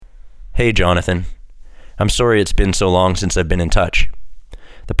Hey, Jonathan. I'm sorry it's been so long since I've been in touch.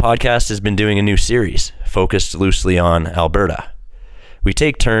 The podcast has been doing a new series, focused loosely on Alberta. We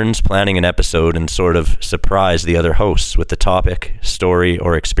take turns planning an episode and sort of surprise the other hosts with the topic, story,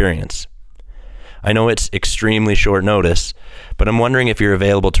 or experience. I know it's extremely short notice, but I'm wondering if you're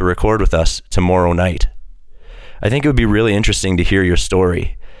available to record with us tomorrow night. I think it would be really interesting to hear your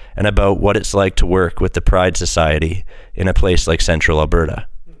story and about what it's like to work with the Pride Society in a place like Central Alberta.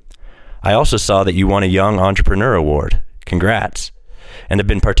 I also saw that you won a Young Entrepreneur Award. Congrats. And have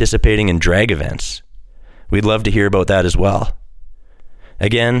been participating in drag events. We'd love to hear about that as well.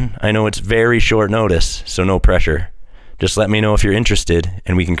 Again, I know it's very short notice, so no pressure. Just let me know if you're interested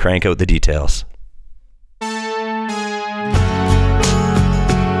and we can crank out the details.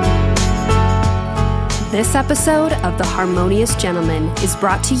 This episode of The Harmonious Gentleman is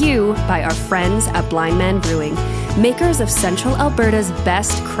brought to you by our friends at Blind Man Brewing, makers of Central Alberta's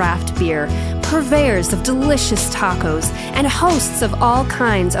best craft beer, purveyors of delicious tacos, and hosts of all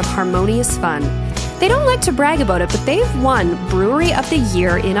kinds of harmonious fun. They don't like to brag about it, but they've won Brewery of the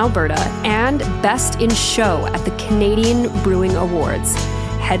Year in Alberta and Best in Show at the Canadian Brewing Awards.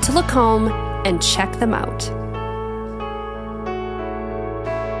 Head to Luscombe and check them out.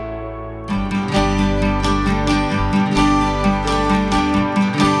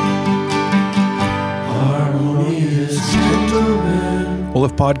 Well,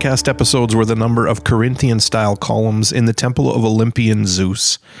 if podcast episodes were the number of Corinthian-style columns in the Temple of Olympian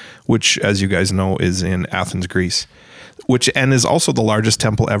Zeus, which, as you guys know, is in Athens, Greece, and is also the largest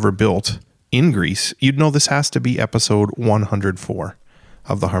temple ever built in Greece, you'd know this has to be episode 104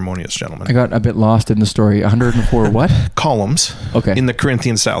 of The Harmonious Gentleman. I got a bit lost in the story. 104 what? Columns. Okay. In the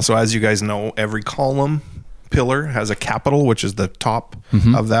Corinthian style. So as you guys know, every column pillar has a capital, which is the top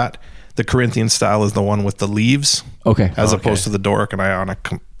of that. The Corinthian style is the one with the leaves. Okay. As opposed to the Doric and Ionic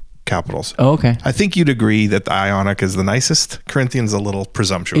capitals. Oh, okay. I think you'd agree that the Ionic is the nicest. Corinthian's a little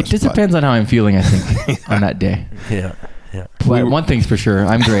presumptuous. It just depends on how I'm feeling, I think, on that day. Yeah. But one thing's for sure,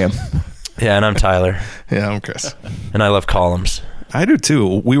 I'm Graham. Yeah, and I'm Tyler. Yeah, I'm Chris. And I love columns. I do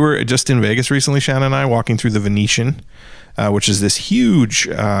too. We were just in Vegas recently, Shannon and I, walking through the Venetian, which is this huge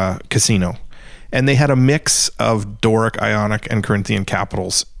casino. And they had a mix of Doric, Ionic, and Corinthian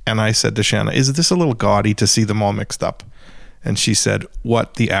capitals. And I said to Shanna, is this a little gaudy to see them all mixed up? And she said,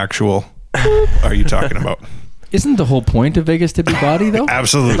 what the actual are you talking about? Isn't the whole point of Vegas to be gaudy, though?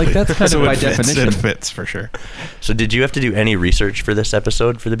 Absolutely. Like, that's kind of by definition. It fits for sure. So did you have to do any research for this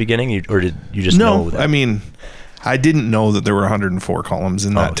episode for the beginning? Or did you just know that? I mean, I didn't know that there were 104 columns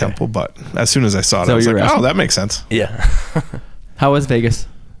in that temple, but as soon as I saw it, I was like, oh, that makes sense. Yeah. How was Vegas?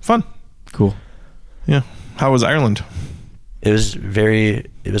 Fun. Cool. Yeah. How was Ireland? It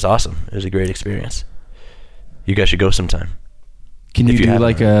was awesome. It was a great experience. You guys should go sometime. Can you do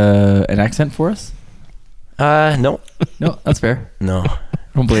like an accent for us? No. No, that's fair. No. I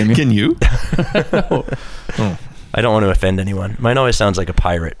don't blame you. Can you? Oh. I don't want to offend anyone. Mine always sounds like a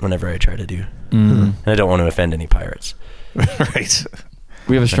pirate whenever I try to do. And I don't want to offend any pirates. Right.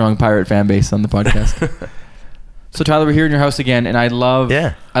 We have a strong pirate fan base on the podcast. So Tyler, we're here in your house again, and I love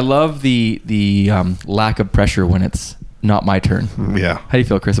the lack of pressure when it's not my turn. Yeah. How do you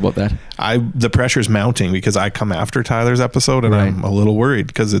feel, Chris, about that? The pressure's mounting because I come after Tyler's episode, and I'm a little worried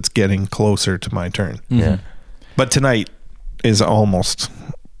because it's getting closer to my turn. Yeah. But tonight is almost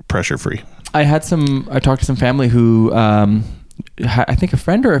pressure free. I talked to some family who, I think a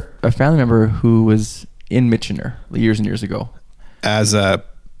friend or a family member who was in Michener years and years ago. As a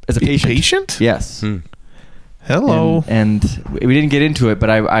patient? Yes. Hello. And we didn't get into it,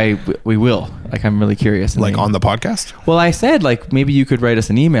 but we will. Like, I'm really curious. Like on the podcast? Well, I said, like, maybe you could write us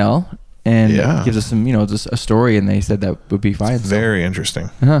an email and give us some, just a story. And they said that would be fine. Very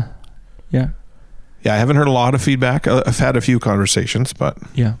interesting. Uh-huh. Yeah. Yeah, I haven't heard a lot of feedback. I've had a few conversations, but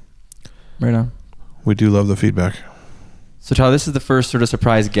yeah, right on. We do love the feedback. So, Tyler, this is the first sort of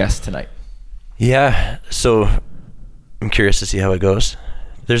surprise guest tonight. Yeah, so I'm curious to see how it goes.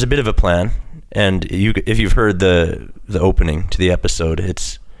 There's a bit of a plan, and if you've heard the opening to the episode,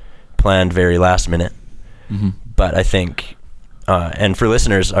 it's planned very last minute. Mm-hmm. But I think, and for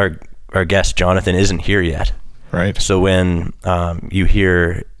listeners, our guest Jonathan isn't here yet. Right. So when you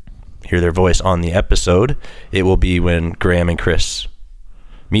hear their voice on the episode, it will be when Graham and Chris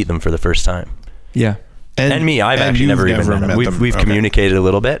meet them for the first time. Yeah. And me, I've actually never even met them. We've communicated a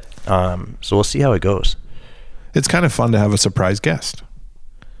little bit, so we'll see how it goes. It's kind of fun to have a surprise guest.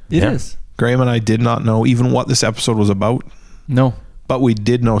 It is. Graham and I did not know even what this episode was about. No. But we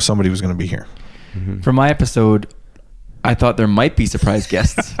did know somebody was going to be here. Mm-hmm. For my episode, I thought there might be surprise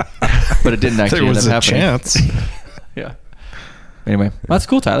guests, but it didn't actually end up happening. There was a chance. Yeah. Anyway, well, that's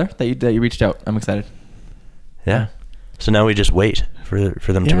cool, Tyler, that you reached out. I'm excited. Yeah. So now we just wait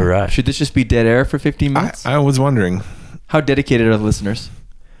for them to arrive. Should this just be dead air for 15 minutes? I was wondering. How dedicated are the listeners?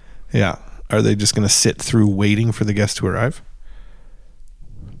 Yeah. Are they just going to sit through waiting for the guest to arrive?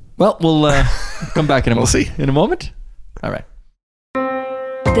 Well, we'll come back in a We'll see. In a moment. All right.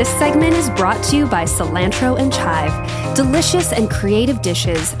 This segment is brought to you by Cilantro and Chive. Delicious and creative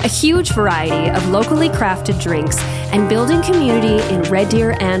dishes, a huge variety of locally crafted drinks, and building community in Red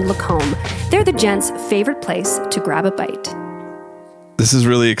Deer and Luscombe. They're the gents' favorite place to grab a bite. This is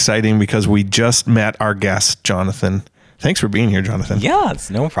really exciting because we just met our guest, Jonathan. Thanks for being here, Jonathan. Yeah, it's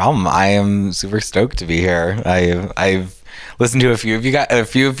no problem. I am super stoked to be here. I've listened to a few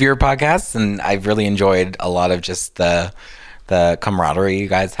of your podcasts, and I've really enjoyed a lot of just the camaraderie you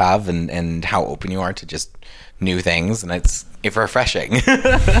guys have and how open you are to just new things, and it's refreshing.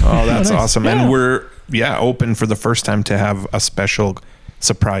 Oh, that's nice. awesome. Yeah. And we're open for the first time to have a special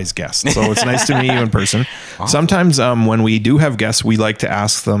surprise guest. So it's nice to meet you in person. Awesome. Sometimes when we do have guests, we like to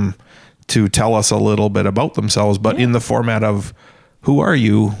ask them to tell us a little bit about themselves, but in the format of who are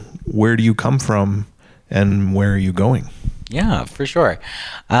you, where do you come from, and where are you going? Yeah, for sure.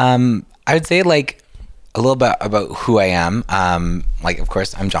 I would say like a little bit about who I am. Of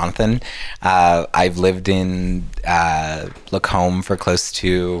course, I'm Jonathan. I've lived in Luscombe for close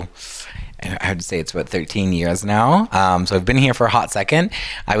to, I would say it's about 13 years now. So I've been here for a hot second.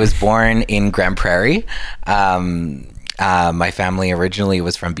 I was born in Grand Prairie. My family originally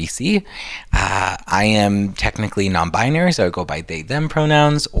was from BC. I am technically non-binary, so I go by they, them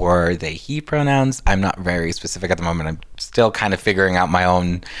pronouns or they, he pronouns. I'm not very specific at the moment. I'm still kind of figuring out my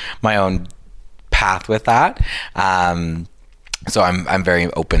own path with that. So I'm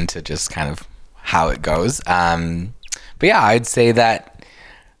very open to just kind of how it goes. But yeah, I'd say that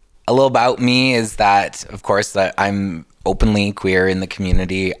a little about me is that, of course, that I'm openly queer in the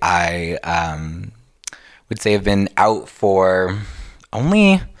community. I would say I've been out for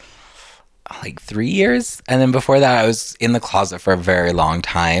only like 3 years, and then before that I was in the closet for a very long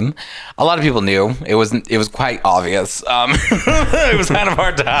time. A lot of people knew. It was quite obvious. It was kind of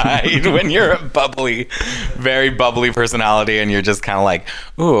hard to hide when you're a very bubbly personality, and you're just kind of like,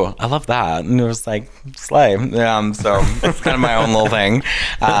 ooh, I love that, and it was like slay. So it's kind of my own little thing.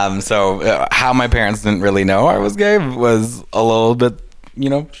 So how my parents didn't really know I was gay was a little bit,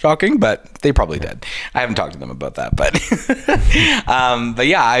 shocking, but they probably did. I haven't talked to them about that, but but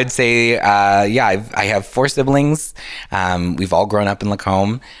yeah, I'd say I have 4 siblings. We've all grown up in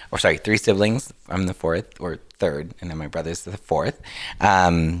Luscombe. 3 siblings. I'm the 4th or 3rd, and then my brother's the 4th.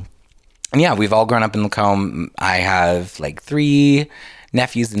 And yeah, we've all grown up in Luscombe. I have like 3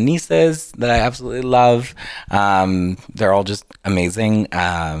 nephews and nieces that I absolutely love. They're all just amazing.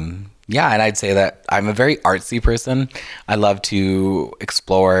 Yeah, and I'd say that I'm a very artsy person. I love to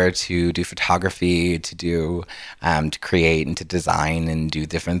explore, to do photography, to create and to design and do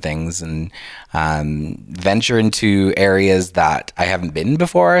different things, and venture into areas that I haven't been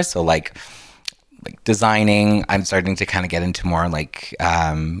before. So like designing, I'm starting to kind of get into more like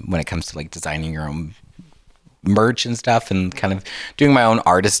when it comes to like designing your own merch and stuff, and kind of doing my own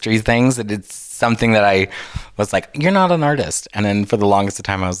artistry things. And it's something that I was like, you're not an artist. And then for the longest of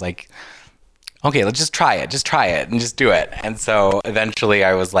time I was like, okay, let's just try it and just do it. And so eventually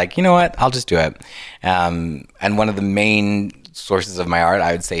I was like, you know what, I'll just do it. And one of the main sources of my art,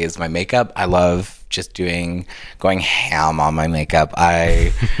 I would say, is my makeup. I love just going ham on my makeup.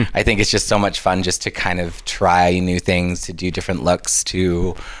 I think it's just so much fun just to kind of try new things, to do different looks,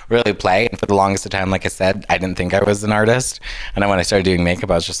 to really play. And for the longest of time, like I said, I didn't think I was an artist. And then when I started doing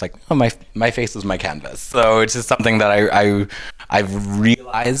makeup, I was just like, oh, my face is my canvas. So it's just something that I've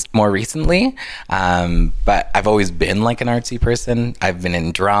realized more recently. But I've always been like an artsy person. I've been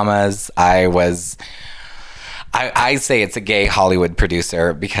in dramas. I say it's a gay Hollywood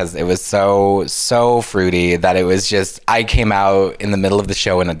producer because it was so fruity that it was just, I came out in the middle of the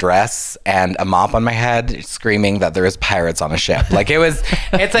show in a dress and a mop on my head screaming that there was pirates on a ship. Like it's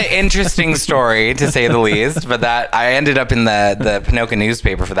an interesting story to say the least, but that I ended up in the Pinoca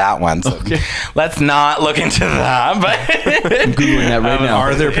newspaper for that one. So let's not look into that, but I'm Googling that right now.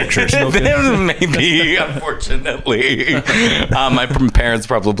 Are there pictures? Maybe, unfortunately. My parents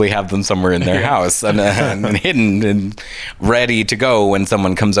probably have them somewhere in their house and hidden and ready to go when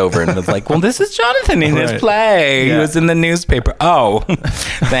someone comes over and was like, well, this is Jonathan in his play. Yeah. He was in the newspaper. Oh,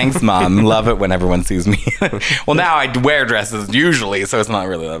 thanks, Mom. Love it when everyone sees me. Well, now I wear dresses usually, so it's not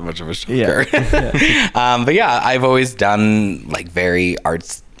really that much of a shocker. Yeah. But yeah, I've always done like very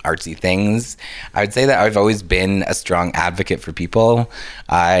artsy things. I would say that I've always been a strong advocate for people.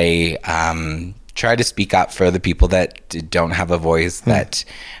 I try to speak up for the people that don't have a voice, that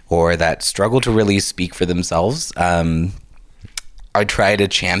struggle to really speak for themselves. I try to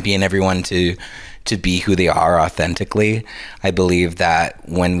champion everyone to be who they are authentically. I believe that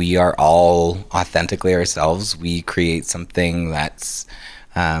when we are all authentically ourselves, we create something that's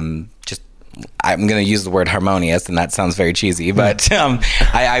just, I'm going to use the word harmonious, and that sounds very cheesy, but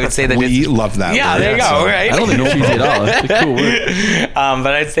I would say that we love that yeah, word. there you go, right? I don't think it's cheesy at all. It's a cool word.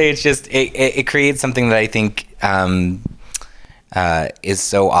 But I'd say it's just, it creates something that I think is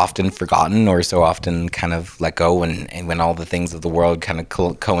so often forgotten or so often kind of let go when all the things of the world kind of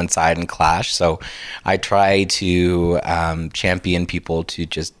coincide and clash. So I try to champion people to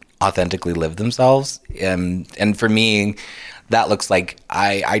just authentically live themselves. And for me, that looks like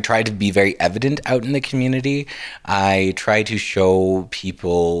I try to be very evident out in the community. I try to show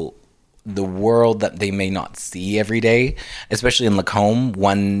people the world that they may not see every day, especially in Luscombe,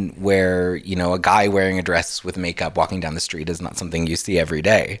 one where, you know, a guy wearing a dress with makeup walking down the street is not something you see every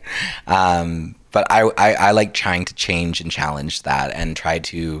day. But I like trying to change and challenge that and try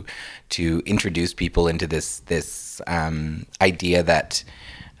to introduce people into this idea that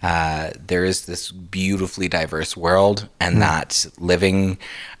there is this beautifully diverse world, and that living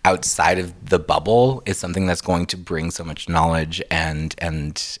outside of the bubble is something that's going to bring so much knowledge and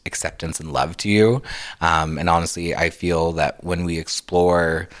acceptance and love to you. And honestly, I feel that when we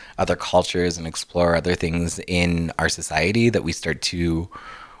explore other cultures and explore other things in our society, that we start to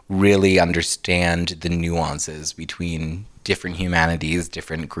really understand the nuances between different humanities,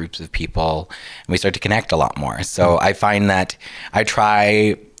 different groups of people, and we start to connect a lot more. So I find that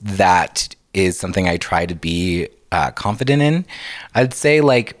that is something I try to be confident in. I'd say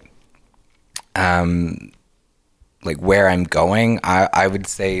like where I'm going, I would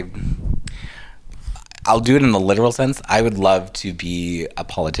say I'll do it in the literal sense. I would love to be a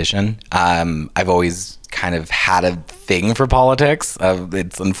politician. I've always kind of had a thing for politics.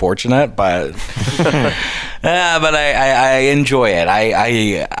 It's unfortunate, but but I enjoy it.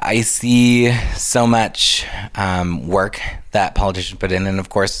 I see so much work that politicians put in, and of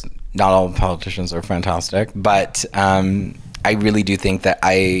course, not all politicians are fantastic. But I really do think that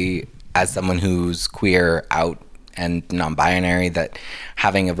as someone who's queer, out, and non-binary, that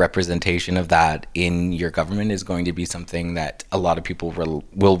having a representation of that in your government is going to be something that a lot of people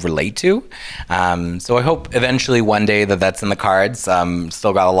will relate to. So I hope eventually one day that's in the cards.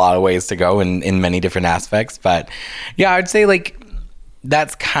 Still got a lot of ways to go in many different aspects. But yeah, I'd say like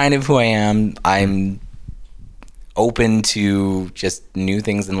that's kind of who I am. I'm open to just new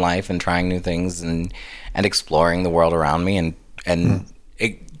things in life and trying new things and exploring the world around me and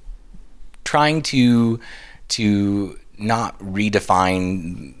trying to not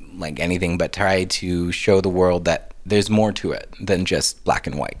redefine like anything, but try to show the world that there's more to it than just black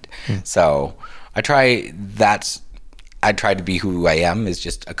and white. So I try to be who I am, is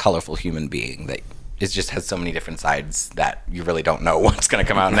just a colorful human being that is just has so many different sides that you really don't know what's going to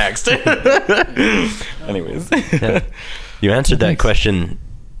come out next. Anyways. Yeah. You answered that question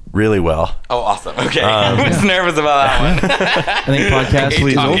really well. Oh, awesome. Okay. I was nervous about that one. I think podcast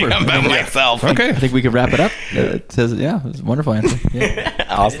is over. About myself. Okay. I think we could wrap it up. It says, yeah, it was a wonderful answer. Yeah.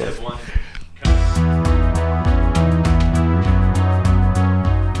 Awesome.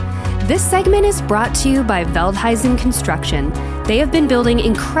 This segment is brought to you by Veldhuizen Construction. They have been building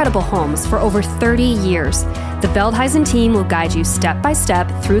incredible homes for over 30 years. The Veldhuizen team will guide you step by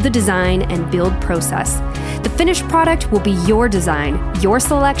step through the design and build process. The finished product will be your design, your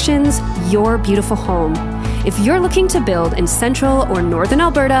selections, your beautiful home. If you're looking to build in central or northern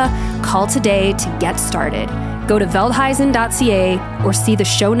Alberta, call today to get started. Go to veldhuizen.ca or see the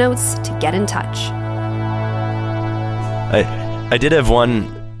show notes to get in touch. I did have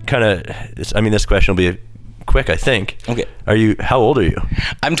one kind of, this question will be quick, I think. Okay. How old are you?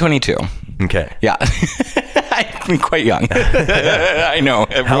 I'm 22. Okay. Yeah. I'm quite young. I know.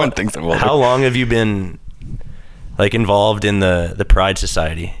 Everyone thinks I'm older. How long have you been like involved in the Pride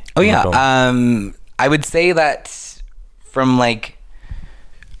Society? Oh yeah. I would say that for a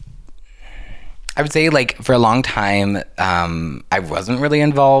long time, I wasn't really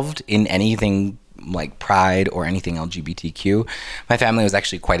involved in anything like Pride or anything LGBTQ. My family was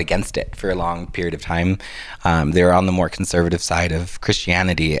actually quite against it for a long period of time. They were on the more conservative side of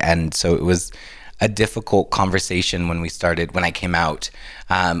Christianity, and so it was a difficult conversation when I came out.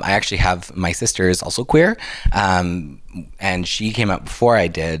 I actually have my sister is also queer, and she came out before I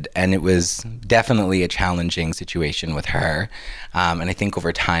did, and it was definitely a challenging situation with her. And I think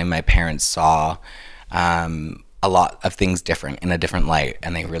over time, my parents saw a lot of things different in a different light,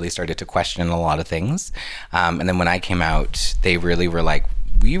 and they really started to question a lot of things. And then when I came out, they really were like,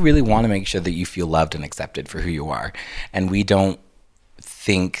 we really want to make sure that you feel loved and accepted for who you are. And we don't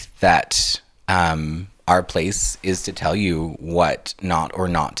think that our place is to tell you what not or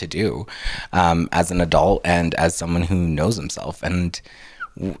not to do as an adult and as someone who knows himself. And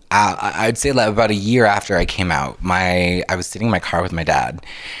I'd say that about a year after I came out, I was sitting in my car with my dad,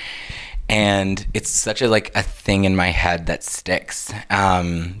 and it's such a thing in my head that sticks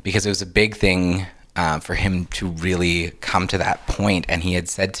because it was a big thing for him to really come to that point. And he had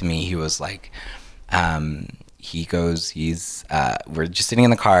said to me, he was like, we're just sitting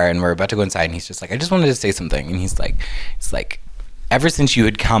in the car and we're about to go inside, and he's just like, I just wanted to say something. And he's like, ever since you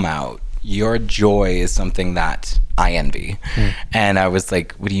had come out, your joy is something that I envy. And I was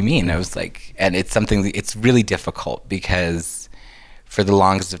like, what do you mean? I was like, and it's really difficult because for the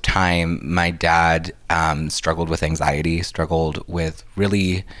longest of time, my dad struggled with anxiety, struggled with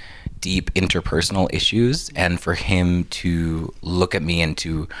really deep interpersonal issues. And for him to look at me and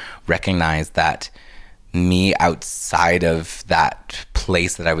to recognize that me outside of that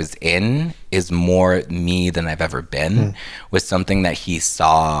place that I was in is more me than I've ever been was something that he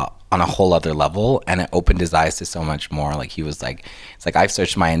saw on a whole other level, and it opened his eyes to so much more. Like he was like, it's like, I've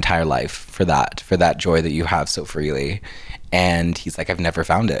searched my entire life for that joy that you have so freely. And he's like, I've never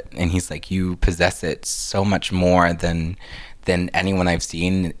found it. And he's like, you possess it so much more than anyone I've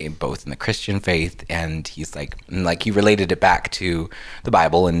seen, both in the Christian faith. And he's like he related it back to the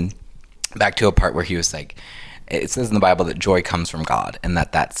Bible and back to a part where he was like, it says in the Bible that joy comes from God, and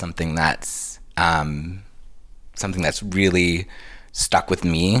that's something that's really stuck with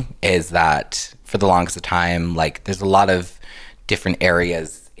me, is that for the longest of time, like there's a lot of different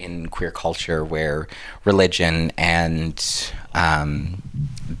areas in queer culture where religion and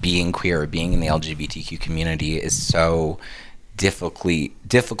being queer or being in the LGBTQ community is so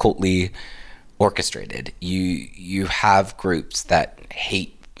difficultly orchestrated. You have groups that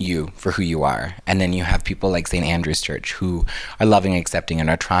hate you for who you are, and then you have people like St. Andrew's Church who are loving and accepting and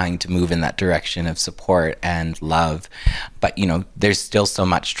are trying to move in that direction of support and love, but there's still so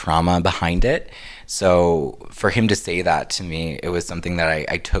much trauma behind it. So for him to say that to me, it was something that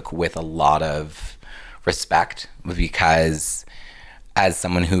I took with a lot of respect, because as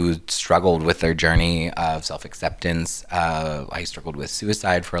someone who struggled with their journey of self-acceptance, I struggled with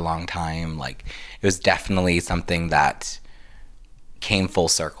suicide for a long time. Like, it was definitely something that came full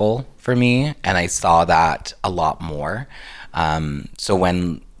circle for me, and I saw that a lot more. So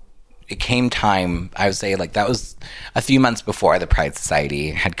when it came time, I would say that was a few months before the Pride Society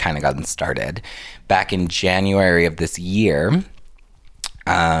had kind of gotten started. Back in January of this year,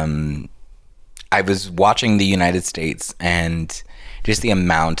 I was watching the United States, and just the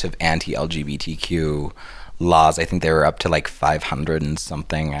amount of anti-LGBTQ laws, I think they were up to 500 and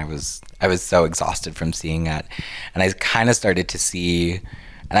something. I was so exhausted from seeing it, and I kind of started to see,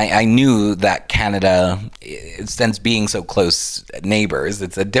 and I knew that Canada, since being so close neighbors,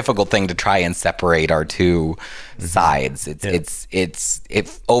 it's a difficult thing to try and separate our two sides.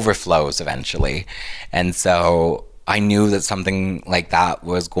 It overflows eventually, and so I knew that something like that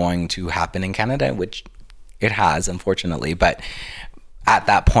was going to happen in Canada, which it has, unfortunately. But at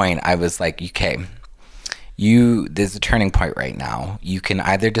that point, I was like, okay, there's a turning point right now. You can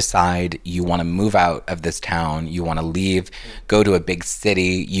either decide you want to move out of this town, you want to leave, go to a big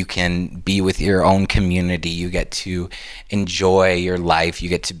city, you can be with your own community, you get to enjoy your life, you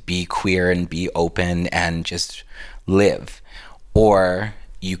get to be queer and be open and just live. Or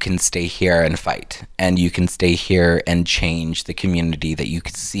you can stay here and fight, and you can stay here and change the community that you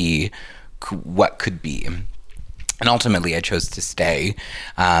could see what could be. And ultimately, I chose to stay,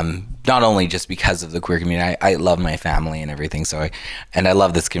 not only just because of the queer community. I love my family and everything, and I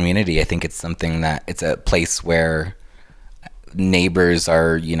love this community. I think it's something that it's a place where neighbors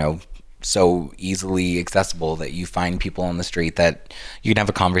are, so easily accessible that you find people on the street that you can have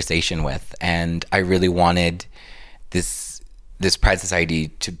a conversation with. And I really wanted this Pride Society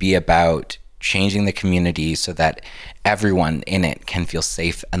to be about changing the community so that everyone in it can feel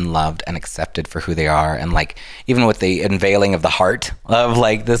safe and loved and accepted for who they are. And even with the unveiling of the heart of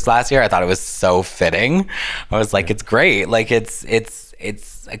this last year, I thought it was so fitting. I was like, it's great.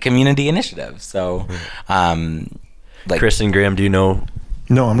 It's a community initiative. So Chris and Graham, do you know?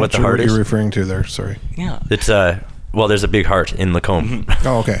 No, I'm not sure what is? You're referring to there. Sorry. Yeah. It's there's a big heart in Luscombe.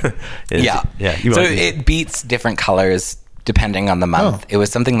 Oh, okay. Yeah. So it beats different colors depending on the month. It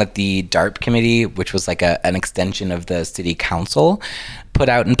was something that the DARP committee, which was an extension of the city council, put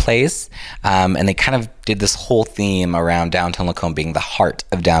out in place. And they kind of did this whole theme around downtown Luscombe being the heart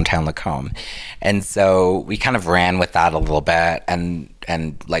of downtown Luscombe. And so we kind of ran with that a little bit. And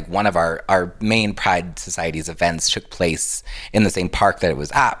like one of our main Pride Society's events took place in the same park that it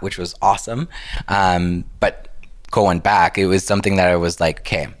was at, which was awesome. But going back, it was something that I was like,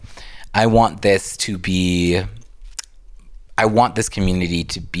 okay, I want this community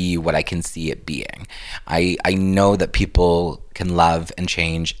to be what I can see it being. I know that people can love and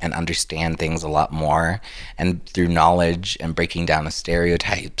change and understand things a lot more, and through knowledge and breaking down the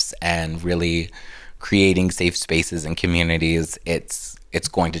stereotypes and really creating safe spaces and communities, it's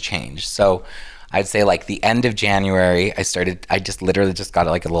going to change. So I'd say like the end of January, I just literally just got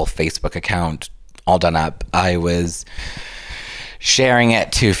like a little Facebook account all done up. I was sharing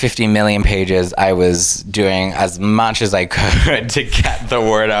it to 50 million pages. I was doing as much as I could to get the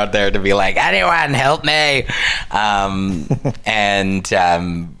word out there, to be like, anyone help me.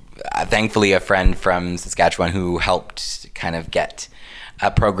 Thankfully a friend from Saskatchewan who helped kind of get a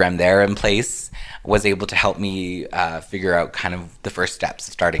program there in place was able to help me figure out kind of the first steps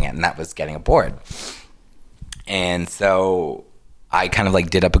of starting it, and that was getting a board. And so I kind of like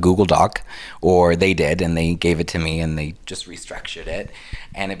did up a Google Doc, or they did, and they gave it to me, and they just restructured it.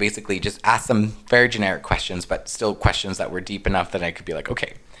 And it basically just asked some very generic questions, but still questions that were deep enough that I could be like,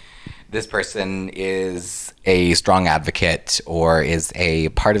 okay, this person is a strong advocate, or is a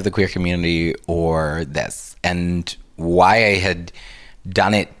part of the queer community, or this. And why I had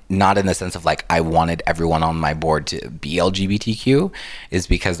done it not in the sense of like I wanted everyone on my board to be LGBTQ is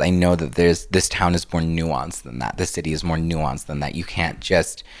because I know that this town is more nuanced than that. The city is more nuanced than that. You can't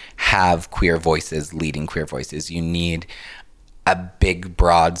just have queer voices leading queer voices. You need a big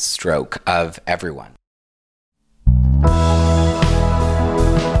broad stroke of everyone.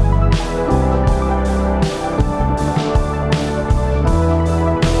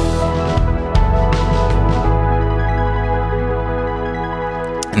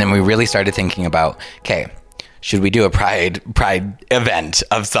 And then we really started thinking about, okay, should we do a pride event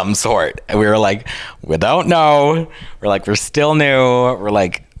of some sort? And we were like, we don't know. We're like, we're still new. We're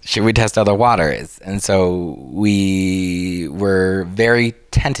like, should we test other waters? And so we were very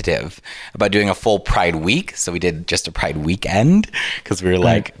tentative about doing a full Pride week. So we did just a Pride weekend, because we're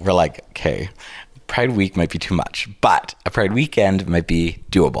like, okay, Pride week might be too much, but a Pride weekend might be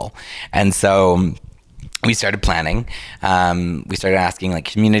doable. And so we started planning. We started asking like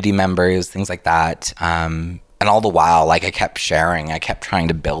community members, things like that. And all the while, like I kept sharing, I kept trying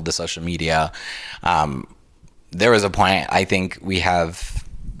to build the social media. There was a point, I think we have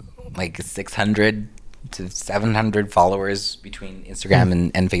like 600 to 700 followers between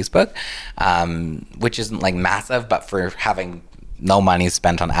Instagram and Facebook, which isn't like massive, but for having no money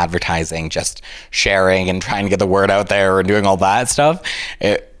spent on advertising, just sharing and trying to get the word out there and doing all that stuff,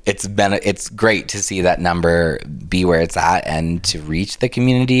 it's great to see that number be where it's at and to reach the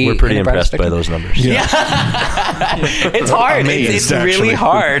community. We're pretty impressed by those numbers. Yeah. It's hard. It's really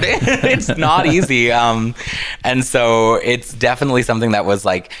hard. It's not easy. And so it's definitely something that was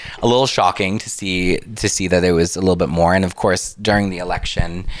like a little shocking to see that it was a little bit more. And of course, during the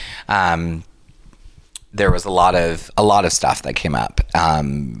election, there was a lot of stuff that came up.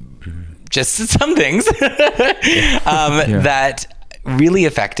 Just some things that really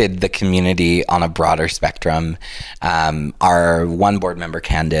affected the community on a broader spectrum. Our one board member,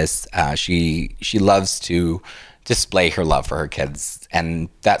 Candace, she loves to display her love for her kids, and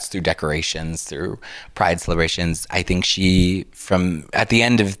that's through decorations, through Pride celebrations. I think at the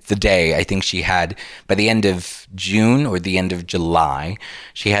end of the day, I think she had, by the end of June or the end of July,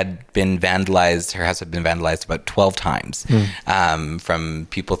 she had been vandalized. Her house had been vandalized about 12 times from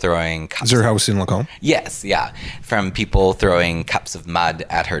people throwing cups. Is her house in Luscombe? Yes, yeah. From people throwing cups of mud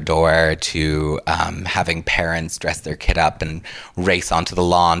at her door to having parents dress their kid up and race onto the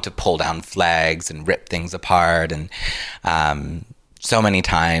lawn to pull down flags and rip things apart. And so many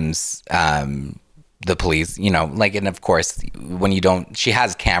times the police, and of course, she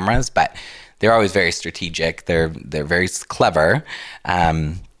has cameras, but they're always very strategic. They're very clever.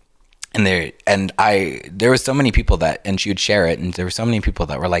 There were so many people that, and she would share it, and there were so many people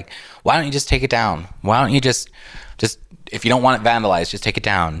that were like, why don't you just take it down? Why don't you just if you don't want it vandalized, just take it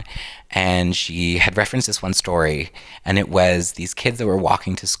down. And she had referenced this one story, and it was these kids that were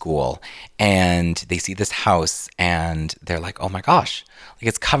walking to school, and they see this house, and they're like, oh my gosh, like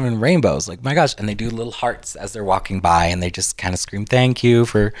it's covered in rainbows, like my gosh. And they do little hearts as they're walking by, and they just kind of scream, thank you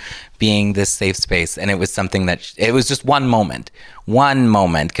for being this safe space. And it was something that, it was just one moment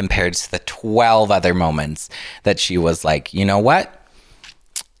compared to the 12 other moments that she was like, you know what?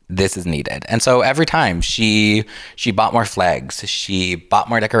 this is needed. And so every time she bought more flags, she bought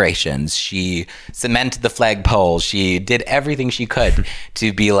more decorations, she cemented the flagpole, she did everything she could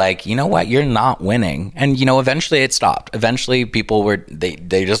to be like, you know what, you're not winning. And, you know, eventually it stopped. Eventually people were, they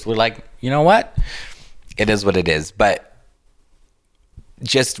just were like, you know what, it is what it is. But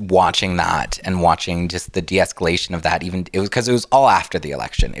just watching that and watching just the de-escalation of that, even it was all after the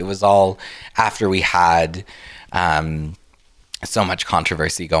election. It was all after we had, so much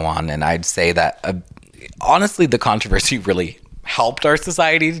controversy go on. And I'd say that honestly, the controversy really helped our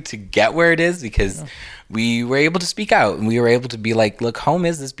society to get where it is, because we were able to speak out and we were able to be like, look, home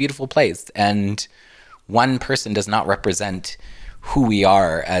is this beautiful place. And one person does not represent who we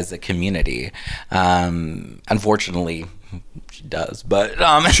are as a community. Unfortunately, she does, but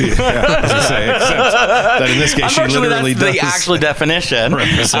I was gonna say, except that in this case she literally does. The actual definition.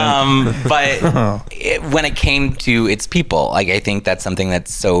 But when it came to its people, like, I think that's something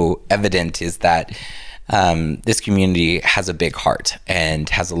that's so evident, is that this community has a big heart and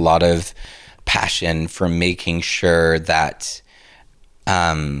has a lot of passion for making sure that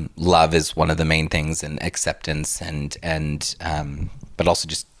love is one of the main things, and acceptance, and but also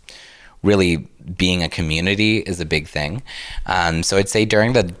just really being a community is a big thing. So I'd say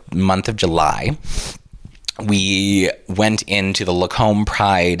during the month of July, we went into the Luscombe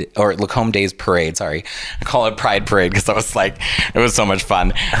Pride, or Luscombe Days Parade, sorry. I call it Pride Parade because I was like, it was so much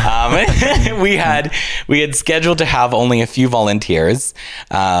fun. We had scheduled to have only a few volunteers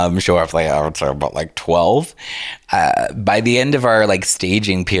show up, like, I would say about like 12. By the end of our like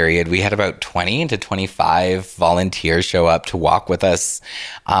staging period, we had about 20 to 25 volunteers show up to walk with us.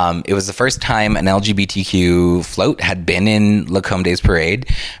 It was the first time an LGBTQ float had been in Luscombe Days Parade.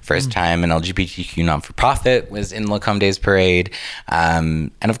 First time an LGBTQ non-for-profit was in Luscombe Days Parade.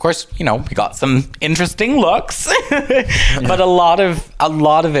 And of course, you know, we got some interesting looks, but a lot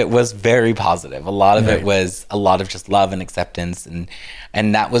of it was very positive. A lot of it was a lot of just love and acceptance.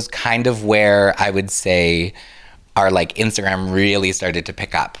 And that was kind of where I would say our like Instagram really started to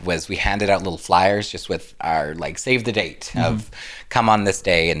pick up. Was we handed out little flyers just with our like save the date of come on this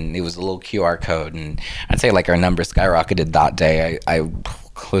day, and it was a little QR code, and I'd say like our numbers skyrocketed that day. I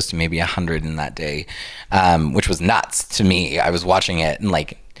close to maybe 100 in that day, which was nuts to me. I was watching it, and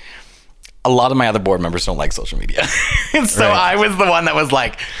like a lot of my other board members don't like social media. And so I was the one that was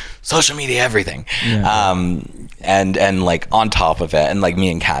like, social media everything. And like on top of it, and like me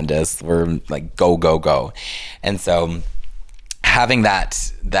and Candace were like go. And so having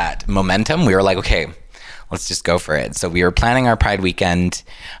that momentum, we were like, okay, let's just go for it. So we were planning our Pride weekend.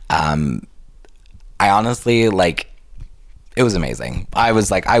 I honestly, like, it was amazing. I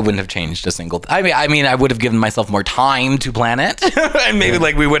was like, I wouldn't have changed a single I mean I would have given myself more time to plan it. And maybe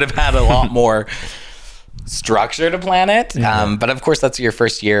like we would have had a lot more structure to plan it. But of course, that's your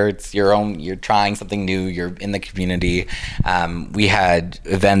first year. It's your own, you're trying something new, you're in the community. We had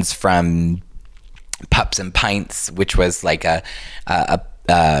events from Pups and Pints, which was like a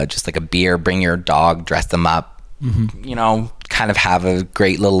just like a beer, bring your dog, dress them up, you know, kind of have a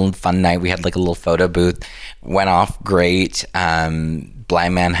great little fun night. We had like a little photo booth, went off great.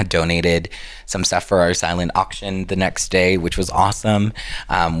 Blind Man had donated some stuff for our silent auction the next day, which was awesome.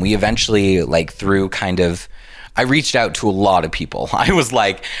 We eventually, like, through kind of, I reached out to a lot of people. I was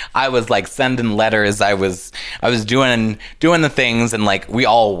like sending letters. I was doing the things, and like we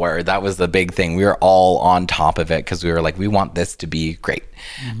all were. That was the big thing. We were all on top of it because we were like, we want this to be great.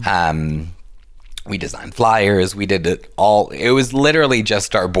 We designed flyers. We did it all. It was literally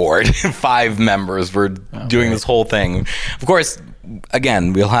just our board. 5 members were doing this whole thing. Of course,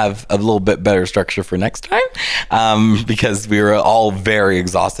 again, we'll have a little bit better structure for next time, because we were all very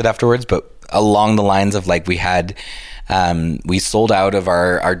exhausted afterwards. But along the lines of like, we had, we sold out of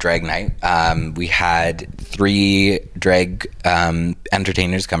our drag night. We had 3 drag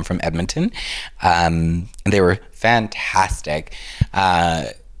entertainers come from Edmonton. And they were fantastic.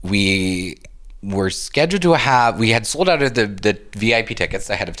 We were scheduled to have, we had sold out of the VIP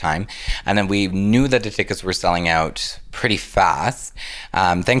tickets ahead of time, and then we knew that the tickets were selling out pretty fast.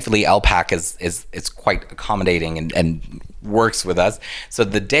 Thankfully, LPAC is quite accommodating and works with us. So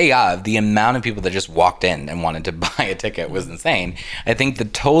the day of, the amount of people that just walked in and wanted to buy a ticket was insane. I think the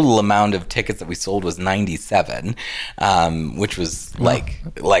total amount of tickets that we sold was 97, which was like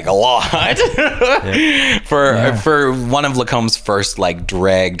a lot for one of Luscombe's first like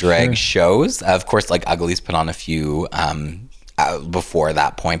drag shows. Of course, like Ugly's put on a few before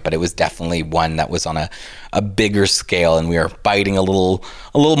that point, but it was definitely one that was on a bigger scale, and we were biting a little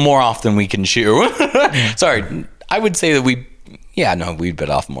more off than we can chew. Sorry, I would say that Yeah, no, we bit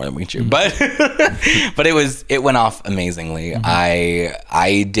off more than we chewed, but it went off amazingly.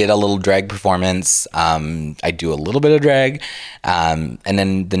 I did a little drag performance. I do a little bit of drag, and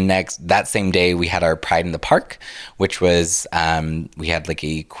then that same day we had our Pride in the Park, which was we had like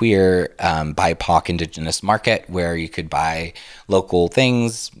a queer BIPOC Indigenous market where you could buy local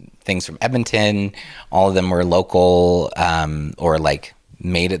things from Edmonton. All of them were local or like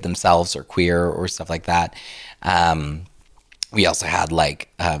made it themselves or queer or stuff like that. We also had like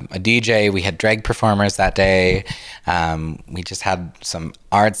a DJ. We had drag performers that day. We just had some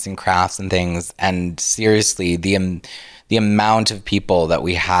arts and crafts and things. And seriously, the amount of people that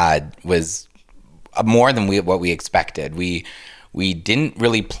we had was more than what we expected. We didn't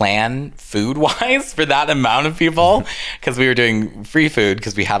really plan food-wise for that amount of people because we were doing free food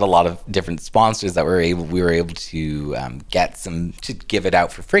because we had a lot of different sponsors that we were able to get some to give it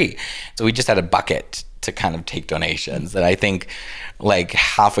out for free. So we just had a bucket to kind of take donations. And I think like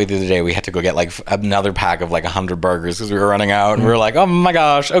halfway through the day, we had to go get like another pack of like 100 burgers because we were running out. And we were like, oh my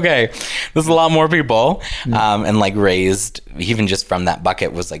gosh, okay, this is a lot more people. And like raised, even just from that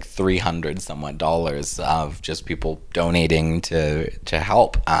bucket was like $300 somewhat of just people donating to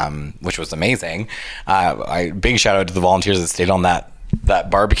help, which was amazing. Big shout out to the volunteers that stayed on that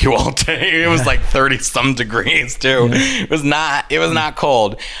barbecue all day. It was like 30 some degrees too. Yeah. It was not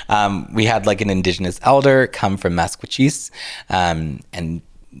cold. We had like an Indigenous elder come from Masquachis, and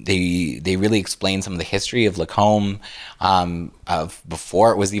they really explained some of the history of Luscombe, of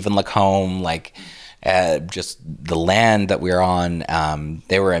before it was even Luscombe, like just the land that we were on.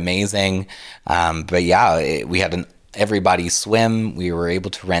 They were amazing. But yeah, we had everybody swim. We were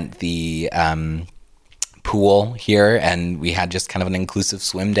able to rent the pool here, and we had just kind of an inclusive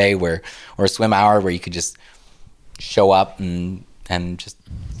swim day or swim hour where you could just show up and just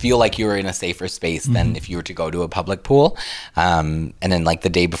feel like you were in a safer space than if you were to go to a public pool. And then like the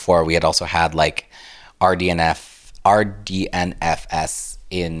day before, we had also had like RDNFS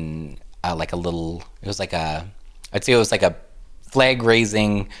in like a little, I'd say it was like a flag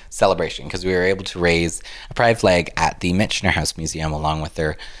raising celebration because we were able to raise a pride flag at the Michener House Museum along with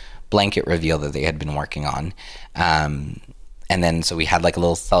their blanket reveal that they had been working on. And then so we had like a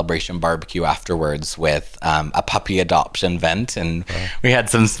little celebration barbecue afterwards with a puppy adoption vent, and we had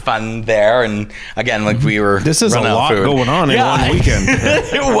some fun there. And again, like we were this is a lot going on in one weekend.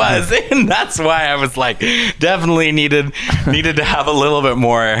 It was, and that's why I was like definitely needed to have a little bit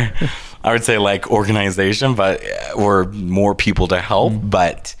more, I would say like organization, but or more people to help.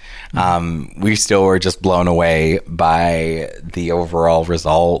 But we still were just blown away by the overall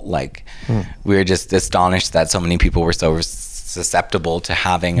result. Like we were just astonished that so many people were so susceptible to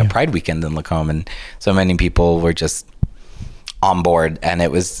having a Pride weekend in Luscombe, and so many people were just on board, and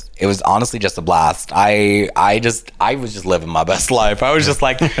it was honestly just a blast. I was just living my best life. I was just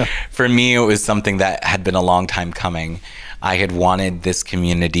like, for me, it was something that had been a long time coming. I had wanted this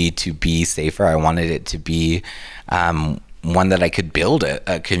community to be safer. I wanted it to be one that I could build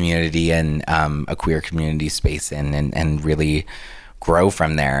a community and a queer community space in, and really grow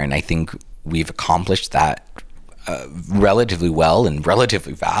from there. And I think we've accomplished that relatively well and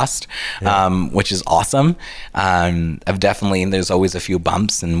relatively fast, which is awesome. There's always a few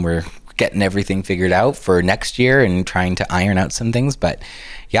bumps, and we're getting everything figured out for next year and trying to iron out some things. But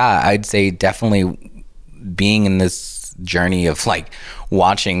yeah, I'd say definitely being in this journey of like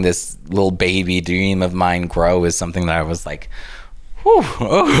watching this little baby dream of mine grow is something that I was like, whew,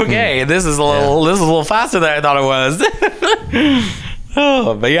 okay, this is a little faster than I thought it was.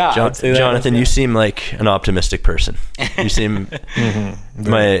 Oh, but yeah, Jonathan, you seem like an optimistic person. You seem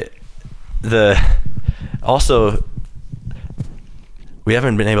also, we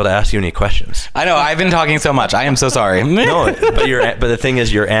haven't been able to ask you any questions. I know, I've been talking so much. I am so sorry. No, but the thing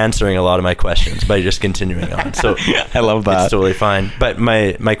is, you're answering a lot of my questions by just continuing on. So I love that. It's totally fine. But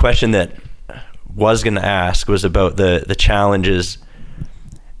my question that was going to ask was about the challenges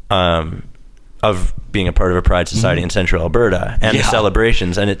of being a part of a Pride Society in Central Alberta and the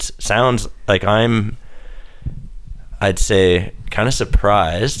celebrations. And it sounds like I'd say kind of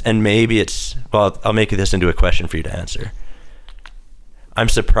surprised, and maybe I'll make this into a question for you to answer. I'm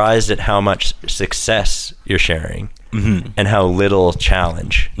surprised at how much success you're sharing and how little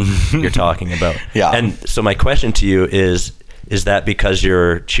challenge you're talking about. Yeah. And so my question to you is that because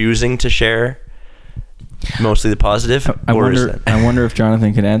you're choosing to share mostly the positive? I wonder if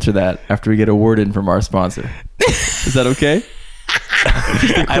Jonathan can answer that after we get a word in from our sponsor. Is that okay?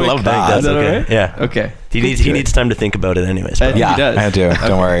 I love that. Is that okay? Yeah. Okay. He needs time to think about it anyways. Yeah, he does. I do.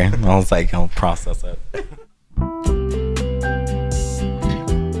 Don't worry. I'll process it.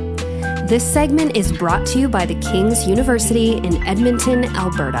 This segment is brought to you by the King's University in Edmonton,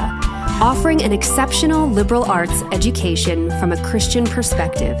 Alberta, offering an exceptional liberal arts education from a Christian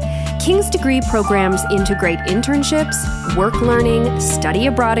perspective. King's degree programs integrate internships, work learning, study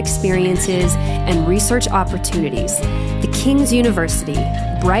abroad experiences, and research opportunities. The King's University,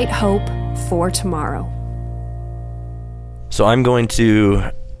 bright hope for tomorrow. So I'm going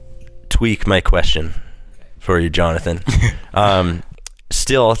to tweak my question for you, Jonathan.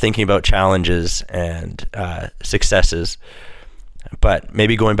 Still thinking about challenges and successes, but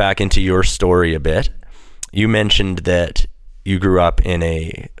maybe going back into your story a bit. You mentioned that you grew up in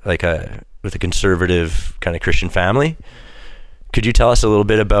with a conservative kind of Christian family. Could you tell us a little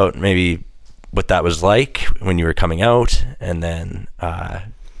bit about maybe what that was like when you were coming out, and then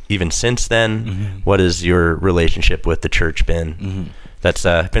even since then? Mm-hmm. What has your relationship with the church been? Mm-hmm. That's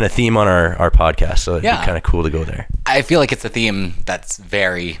been a theme on our podcast, so it'd be kind of cool to go there. I feel like it's a theme that's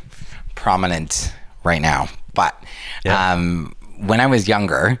very prominent right now. But when I was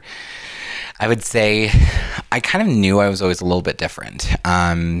younger, I would say I kind of knew I was always a little bit different.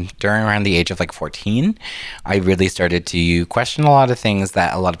 During around the age of 14, I really started to question a lot of things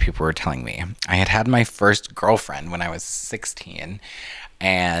that a lot of people were telling me. I had my first girlfriend when I was 16,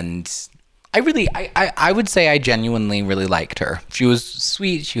 and I would say I genuinely really liked her. She was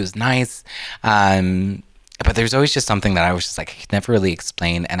sweet. She was nice. But there's always just something that I was just I could never really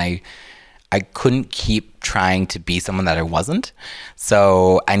explain. And I couldn't keep trying to be someone that I wasn't.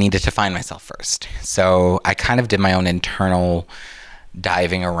 So I needed to find myself first. So I kind of did my own internal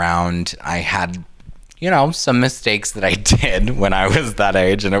diving around. I had, some mistakes that I did when I was that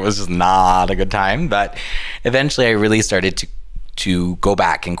age, and it was just not a good time. But eventually I really started to go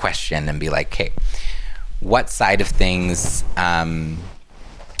back and question and be like, hey, what side of things and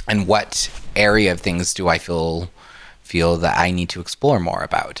what area of things do I feel that I need to explore more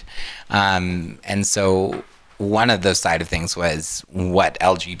about? And so one of those side of things was what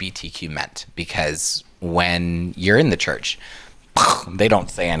LGBTQ meant, because when you're in the church, they don't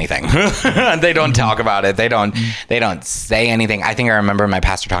say anything. They don't talk about it. They don't say anything. I think I remember my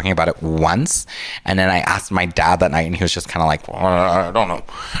pastor talking about it once, and then I asked my dad that night, and he was just kind of like, well, I don't know,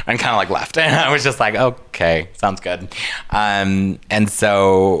 and kind of left. And I was just like, okay, sounds good. And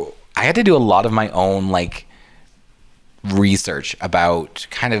so I had to do a lot of my own research about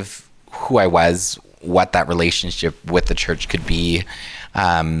kind of who I was, what that relationship with the church could be.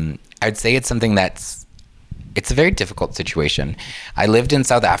 I'd say it's something it's a very difficult situation. I lived in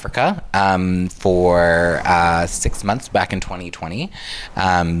South Africa for 6 months back in 2020.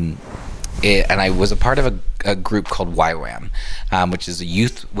 And I was a part of a group called YWAM, which is a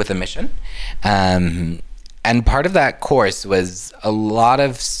youth with a mission. And part of that course was a lot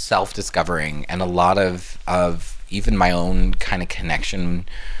of self-discovering and a lot of even my own kind of connection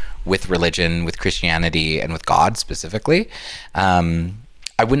with religion, with Christianity, and with God specifically. I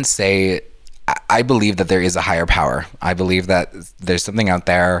wouldn't say... I believe that there is a higher power. I believe that there's something out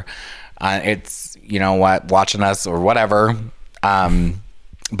there. It's, watching us or whatever.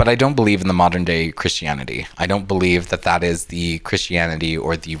 But I don't believe in the modern day Christianity. I don't believe that is the Christianity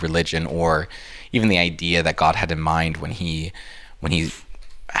or the religion or even the idea that God had in mind when he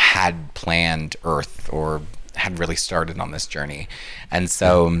had planned Earth or had really started on this journey. And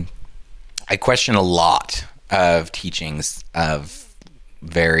so I question a lot of teachings of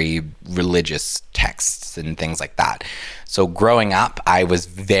very religious texts and things like that. So growing up, I was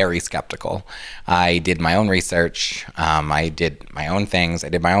very skeptical. I did my own research. I did my own things. I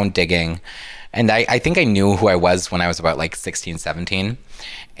did my own digging. And I think I knew who I was when I was about 16, 17.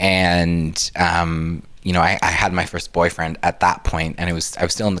 And, I had my first boyfriend at that point, and I was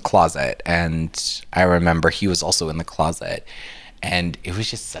still in the closet. And I remember he was also in the closet. And it was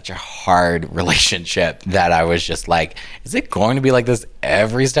just such a hard relationship that I was just like, is it going to be like this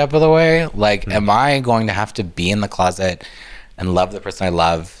every step of the way? Am I going to have to be in the closet and love the person I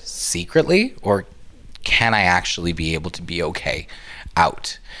love secretly? Or can I actually be able to be okay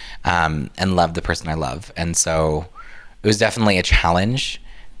out and love the person I love? And so it was definitely a challenge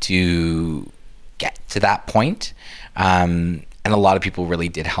to get to that point. And a lot of people really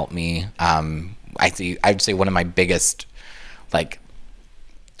did help me. I'd say one of my biggest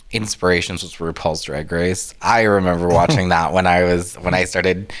inspirations was RuPaul's Drag Race. I remember watching that when I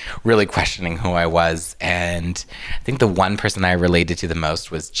started really questioning who I was. And I think the one person I related to the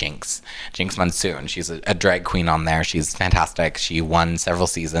most was Jinx Monsoon. She's a drag queen on there. She's fantastic. She won several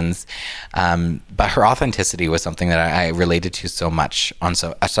seasons. But her authenticity was something that I related to so much on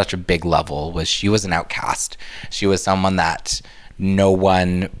such a big level. She was an outcast. She was someone that no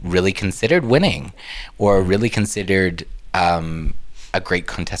one really considered winning or really considered a great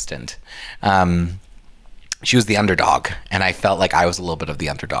contestant. She was the underdog, and I felt like I was a little bit of the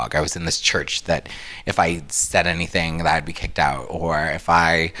underdog. I was in this church that if I said anything, that I'd be kicked out, or if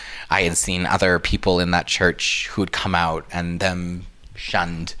I had seen other people in that church who had come out and them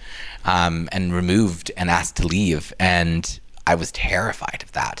shunned and removed and asked to leave, and I was terrified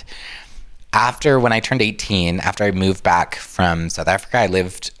of that. When I turned 18, after I moved back from South Africa,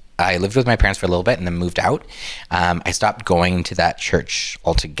 I lived with my parents for a little bit and then moved out. I stopped going to that church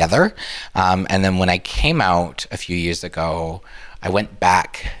altogether. And then when I came out a few years ago, I went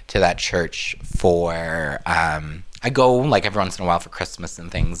back to that church for, I go like every once in a while for Christmas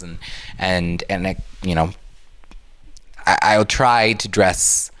and things. And I, I'll try to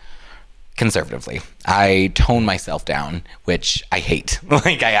dress conservatively. I tone myself down, which I hate.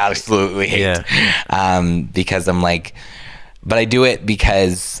 Like, I absolutely hate. Because I'm like, but I do it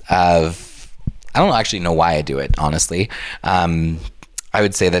because of, I don't actually know why I do it, honestly. I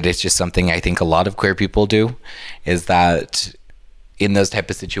would say that it's just something I think a lot of queer people do, is that in those type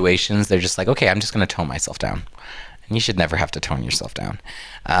of situations, they're just like, okay, I'm just going to tone myself down. And you should never have to tone yourself down.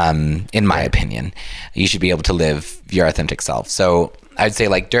 In my opinion, you should be able to live your authentic self. So I'd say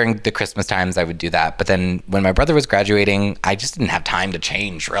like during the Christmas times, I would do that. But then when my brother was graduating, I just didn't have time to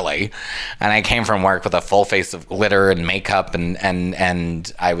change really. And I came from work with a full face of glitter and makeup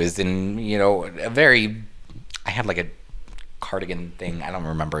and I was in, I had like a cardigan thing. I don't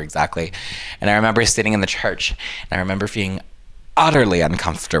remember exactly. And I remember sitting in the church and I remember feeling utterly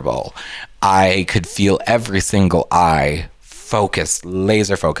uncomfortable. I could feel every single eye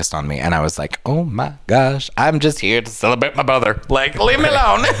laser focused on me, and I was like, oh my gosh, I'm just here to celebrate my brother, like, leave me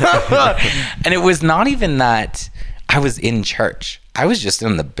alone. And it was not even that I was in church, I was just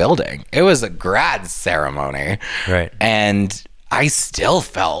in the building. It was a grad ceremony, right? And I still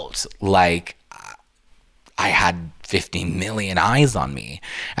felt like I had 50 million eyes on me.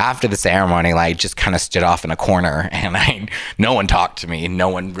 After the ceremony, I just kind of stood off in a corner and no one talked to me. No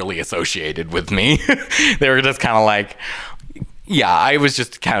one really associated with me. They were just kind of like, yeah, I was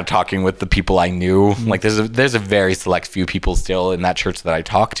just kind of talking with the people I knew. Like there's a very select few people still in that church that I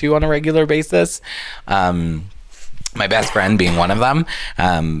talk to on a regular basis. My best friend being one of them.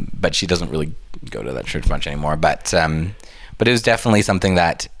 But she doesn't really go to that church much anymore. But it was definitely something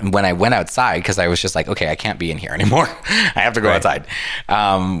that when I went outside, because I was just like, okay, I can't be in here anymore. I have to go outside.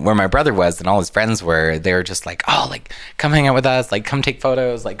 Where my brother was and all his friends were, they were just like, oh, like, come hang out with us, like, come take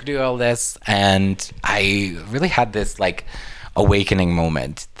photos, like, do all this. And I really had this, like, awakening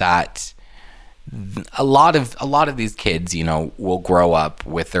moment that a lot of these kids, will grow up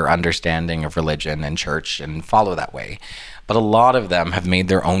with their understanding of religion and church and follow that way. But a lot of them have made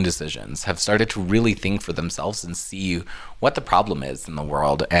their own decisions, have started to really think for themselves and see what the problem is in the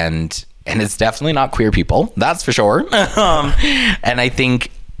world. And it's definitely not queer people, that's for sure. And I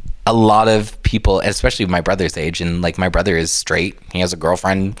think a lot of people, especially my brother's age, and like my brother is straight, he has a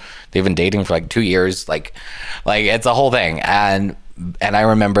girlfriend, they've been dating for like 2 years, like it's a whole thing. And I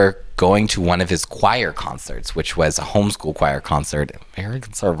remember going to one of his choir concerts, which was a homeschool choir concert, very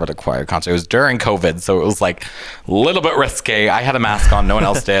conservative choir concert. It was during COVID, so it was like a little bit risque. I had a mask on, no one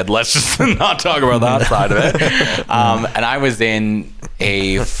else did. Let's just not talk about that side of it. And I was in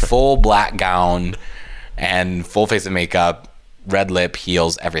a full black gown and full face of makeup, red lip,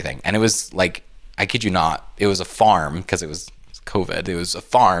 heels, everything. And it was like, I kid you not, it was a farm, because it was COVID. It was a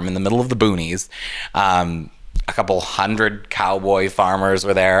farm in the middle of the boonies. A couple hundred cowboy farmers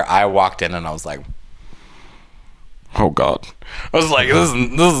were there. I walked in and I was like, oh God. I was like,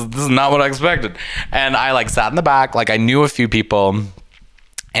 this is not what I expected. And I like sat in the back, like I knew a few people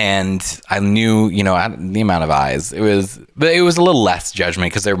and I knew, the amount of eyes. It was a little less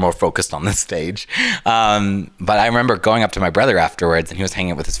judgment because they were more focused on this stage. But I remember going up to my brother afterwards and he was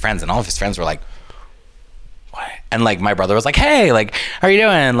hanging out with his friends and all of his friends were like, what? And like my brother was like, hey, like, how are you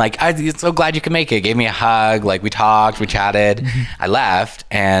doing? Like, I'm so glad you could make it. Gave me a hug. Like we talked, we chatted. I left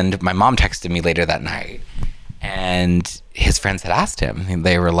and my mom texted me later that night and his friends had asked him.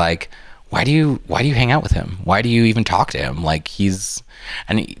 They were like, why do you hang out with him? Why do you even talk to him? Like he was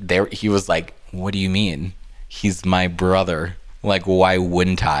like, what do you mean? He's my brother. Like, why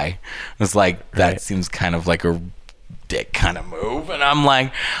wouldn't I? It was like, that seems kind of like a dick kind of move. And I'm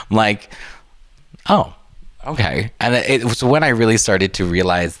like, oh, okay. And it was when I really started to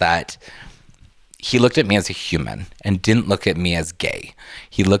realize that he looked at me as a human and didn't look at me as gay.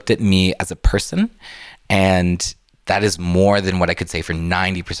 He looked at me as a person, and that is more than what I could say for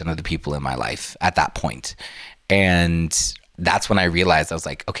 90% of the people in my life at that point. And that's when I realized, I was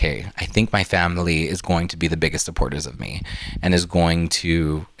like, okay, I think my family is going to be the biggest supporters of me and is going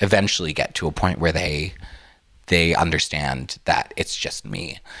to eventually get to a point where they they understand that it's just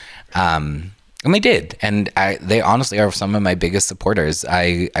me. And they did. And they honestly are some of my biggest supporters.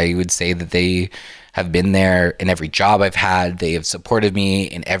 I would say that they have been there in every job I've had. They have supported me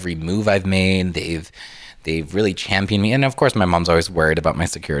in every move I've made. They've really championed me. And of course, my mom's always worried about my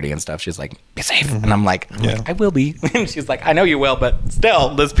security and stuff. She's like, be safe. Mm-hmm. And I'm like, I will be. And she's like, I know you will, but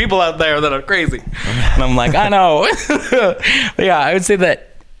still, there's people out there that are crazy. And I'm like, I know. But yeah, I would say that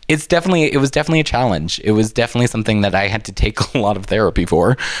it was definitely a challenge. It was definitely something that I had to take a lot of therapy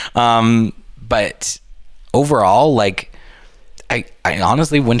for. But overall, like, I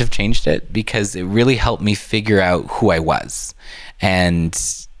honestly wouldn't have changed it because it really helped me figure out who I was. And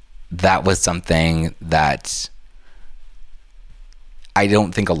that was something that I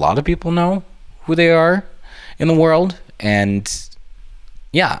don't think a lot of people know who they are in the world. And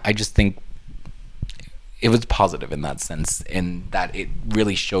yeah, I just think it was positive in that sense, in that it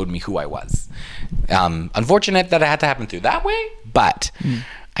really showed me who I was. Unfortunate that it had to happen through that way, but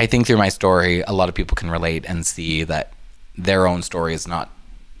I think through my story, a lot of people can relate and see that their own story is not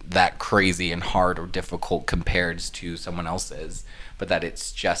that crazy and hard or difficult compared to someone else's, but that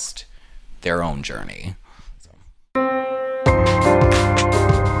it's just their own journey.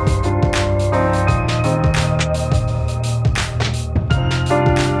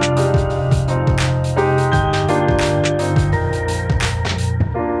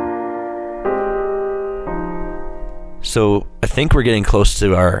 So I think we're getting close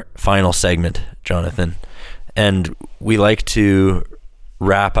to our final segment, Jonathan, and we like to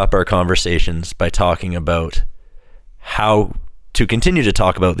wrap up our conversations by talking about how to continue to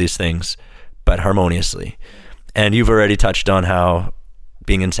talk about these things, but harmoniously. And you've already touched on how,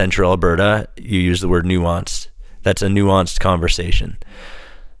 being in central Alberta, you use the word nuanced. That's a nuanced conversation.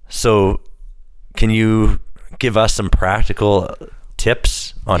 So can you give us some practical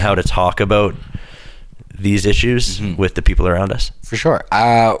tips on how to talk about these issues with the people around us? For sure.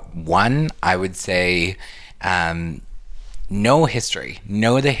 One, I would say, know history.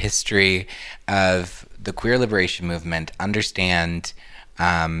 Know the history of the queer liberation movement. Understand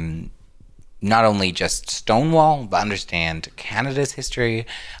not only just Stonewall, but understand Canada's history.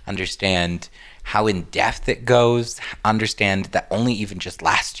 Understand how in depth it goes. Understand that only even just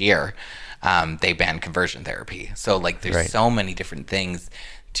last year they banned conversion therapy. So like there's so many different things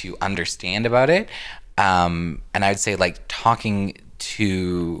to understand about it. And I'd say like talking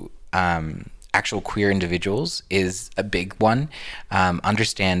to actual queer individuals is a big one.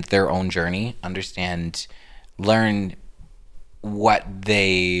 Understand their own journey, learn what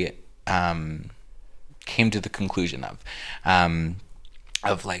they came to the conclusion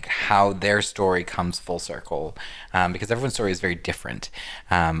of like how their story comes full circle, because everyone's story is very different.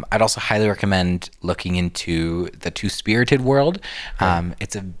 I'd also highly recommend looking into the Two-Spirited world.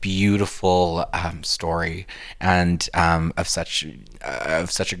 It's a beautiful story and of such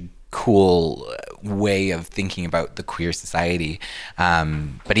a cool way of thinking about the queer society.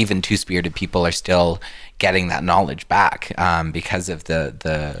 But even Two-Spirited people are still getting that knowledge back because of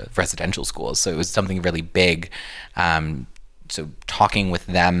the residential schools. So it was something really big. So talking with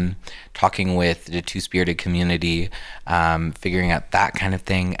them, talking with the Two-Spirited community, figuring out that kind of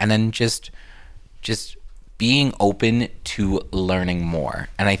thing, and then just being open to learning more.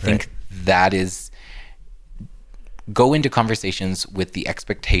 And I think that is, go into conversations with the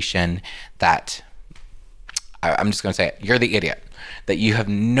expectation that, I'm just going to say it, you're the idiot, that you have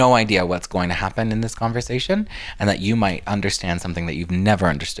no idea what's going to happen in this conversation, and that you might understand something that you've never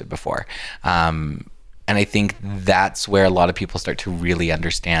understood before. And I think that's where a lot of people start to really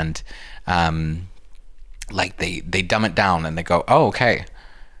understand, like they dumb it down and they go, oh, okay,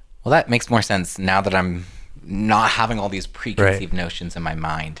 well, that makes more sense now that I'm not having all these preconceived notions in my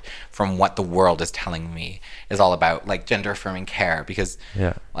mind from what the world is telling me is all about, like gender affirming care, because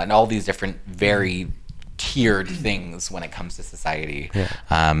and all these different very tiered things when it comes to society.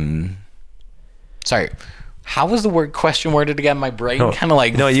 Sorry, how was the question worded again? My brain kind of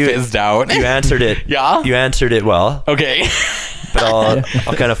like fizzed out. You answered it. You answered it well. Okay. But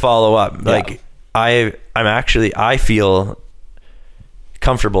I'll kind of follow up. Like I feel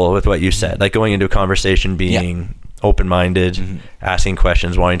comfortable with what you said. Like going into a conversation, being open-minded, asking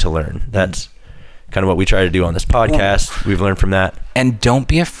questions, wanting to learn. That's kind of what we try to do on this podcast. We've learned from that. And don't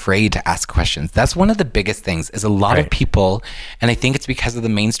be afraid to ask questions. That's one of the biggest things, is a lot of people, and I think it's because of the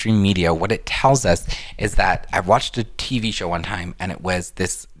mainstream media, what it tells us is that, I watched a TV show one time, and it was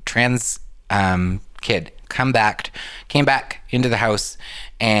this trans kid came back into the house,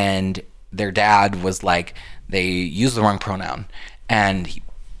 and their dad was like, they used the wrong pronoun, and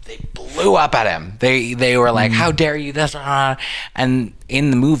blew up at him. They were like, how dare you this? And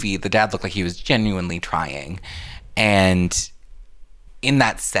in the movie, the dad looked like he was genuinely trying. And in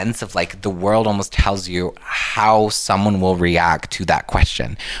that sense of like the world almost tells you how someone will react to that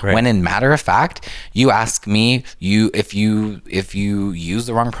question. Right. When in matter of fact, you ask me, if you use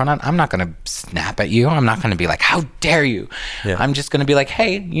the wrong pronoun, I'm not going to snap at you. I'm not going to be like, how dare you? Yeah. I'm just going to be like,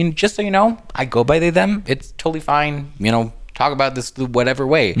 hey, just so you know, I go by they, them. It's totally fine. Talk about this whatever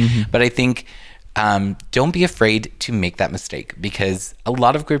way. But I think don't be afraid to make that mistake, because a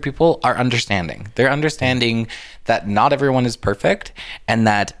lot of queer people are understanding. They're understanding that not everyone is perfect, and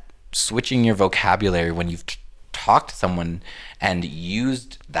that switching your vocabulary when you've talked to someone and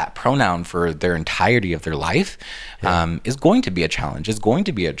used that pronoun for their entirety of their life is going to be a challenge, is going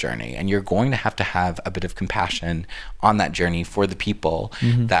to be a journey, and you're going to have a bit of compassion on that journey for the people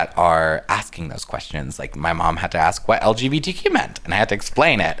that are asking those questions. Like my mom had to ask what LGBTQ meant, and I had to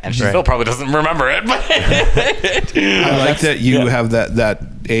explain it, and she still probably doesn't remember it. I like that you have that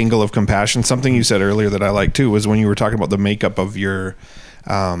angle of compassion. Something you said earlier that I like too was when you were talking about the makeup of your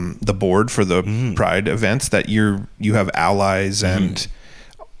the board for the Pride events, that you have allies and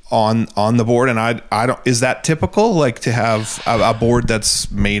on the board, and I don't, is that typical, like to have a board that's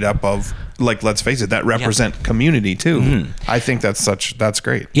made up of, like, let's face it, that represent community too? I think that's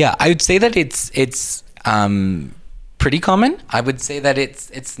great. Yeah, I would say that it's pretty common. I would say that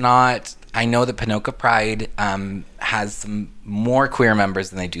it's not. I know that Pinoca Pride has some more queer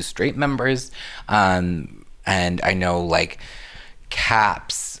members than they do straight members, and I know like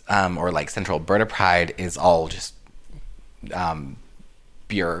CAPS or like Central Alberta Pride is all just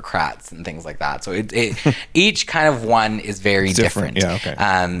bureaucrats and things like that. So it each kind of one is very different. Yeah,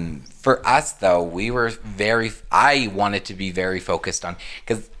 okay. For us though, I wanted to be very focused on,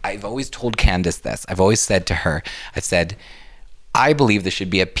 because I've always told Candace this. I've always said to her, I've said, I believe there should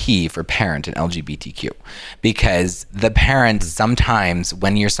be a P for parent in LGBTQ, because the parents sometimes,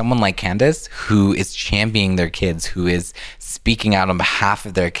 when you're someone like Candace who is championing their kids, who is speaking out on behalf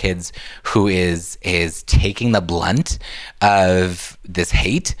of their kids, who is taking the blunt of this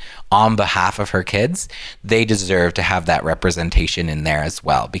hate on behalf of her kids, they deserve to have that representation in there as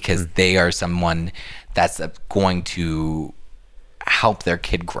well, because they are someone that's going to help their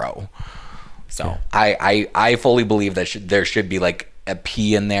kid grow. So yeah. I fully believe that there should be like a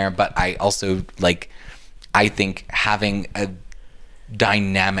P in there, but I also I think having a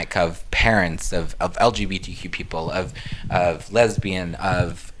dynamic of parents of LGBTQ people, of lesbian,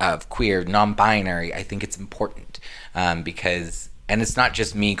 of queer, non-binary, I think it's important, because, and it's not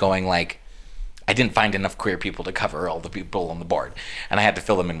just me going like, I didn't find enough queer people to cover all the people on the board, and I had to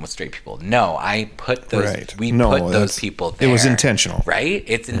fill them in with straight people. No, I put those. Right. We put those people there. It was intentional, right?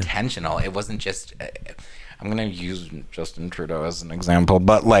 It's intentional. It wasn't just. I'm gonna use Justin Trudeau as an example,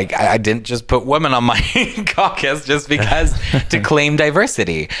 but like I didn't just put women on my caucus just because to claim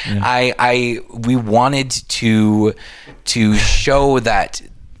diversity. Yeah. We wanted to show that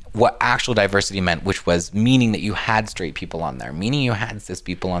what actual diversity meant, which was meaning that you had straight people on there, meaning you had cis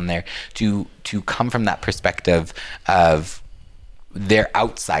people on there, to come from that perspective of their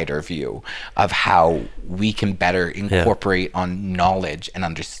outsider view of how we can better incorporate on knowledge and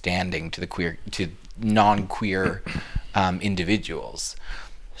understanding to the queer, to non-queer individuals.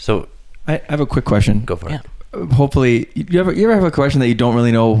 So I have a quick question. Go for it. Hopefully, you ever have a question that you don't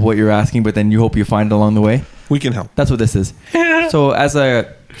really know what you're asking, but then you hope you find it along the way? We can help. That's what this is. So as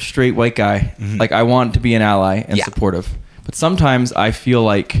a straight white guy, like I want to be an ally and supportive, but sometimes I feel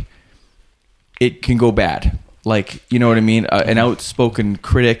like it can go bad. Like, you know what I mean? An outspoken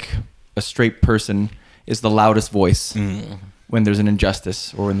critic, a straight person, is the loudest voice when there's an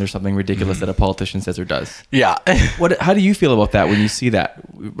injustice or when there's something ridiculous that a politician says or does. Yeah. How do you feel about that when you see that?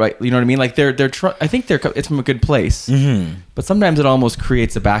 Right? You know what I mean? Like I think it's from a good place, but sometimes it almost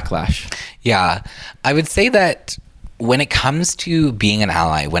creates a backlash. Yeah. I would say that when it comes to being an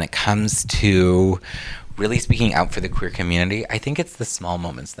ally, when it comes to really speaking out for the queer community, I think it's the small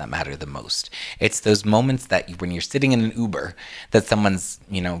moments that matter the most. It's those moments that when you're sitting in an Uber, that someone's,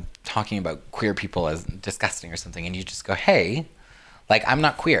 talking about queer people as disgusting or something, and you just go, hey, like, I'm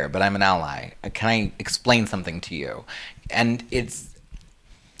not queer, but I'm an ally. Can I explain something to you? And it's,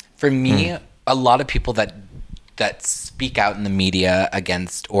 for me, a lot of people that speak out in the media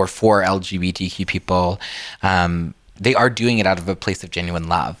against or for LGBTQ people, they are doing it out of a place of genuine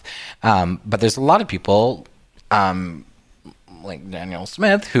love. But there's a lot of people, like Daniel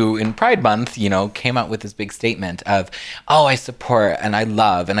Smith, who in Pride Month, came out with this big statement of, oh, I support and I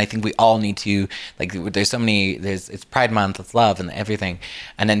love, and I think we all need to, like, it's Pride Month, let's love and everything.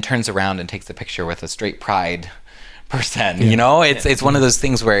 And then turns around and takes a picture with a straight pride person. You know, it's one of those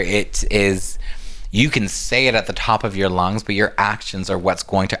things where it is, you can say it at the top of your lungs, but your actions are what's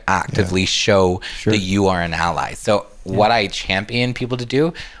going to actively show that you are an ally. So what I champion people to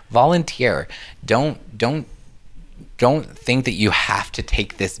do, volunteer. Don't think that you have to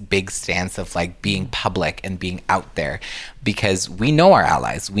take this big stance of like being public and being out there, because we know our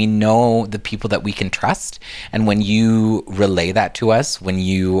allies. We know the people that we can trust. And when you relay that to us, when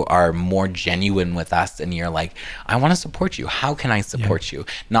you are more genuine with us and you're like, I want to support you. How can I support you?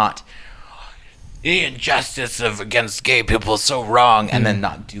 Not the injustice of against gay people is so wrong, and then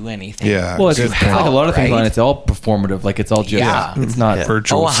not do anything. Yeah. Well, it's like a lot of things right? It's all performative. Like it's all just, it's not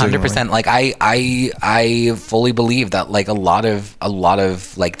virtual. Oh, 100%. Like I fully believe that like a lot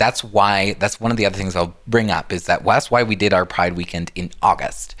of like, that's one of the other things I'll bring up is that's why we did our Pride weekend in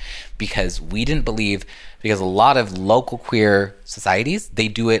August, because we didn't believe, because a lot of local queer societies, they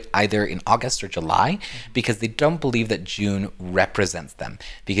do it either in August or July, because they don't believe that June represents them,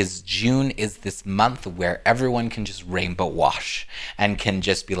 because June is this month where everyone can just rainbow wash and can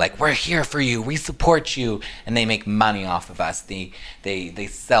just be like, we're here for you, we support you, and they make money off of us. They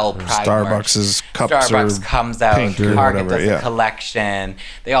sell Pride Starbucks's merch. cups Starbucks are comes out, pink or Target whatever, does a collection,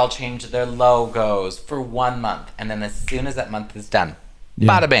 they all change their logos for 1 month, and then as soon as that month is done,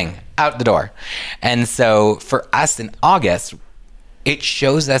 bada bing, out the door. And so for us in August, it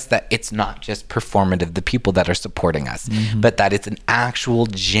shows us that it's not just performative, the people that are supporting us, but that it's an actual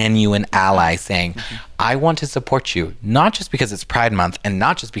genuine ally saying, I want to support you, not just because it's Pride Month and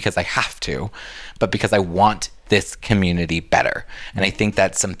not just because I have to, but because I want this community better. And I think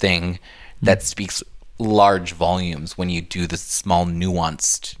that's something that speaks large volumes when you do the small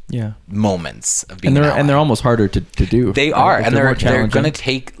nuanced moments of being and they're almost harder to do. They are, like, and they're going to challenging.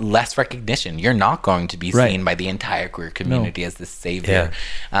 take less recognition. You're not going to be seen by the entire queer community as the savior,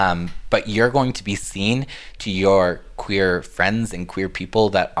 but you're going to be seen to your queer friends and queer people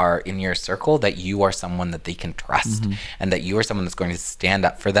that are in your circle, that you are someone that they can trust, and that you are someone that's going to stand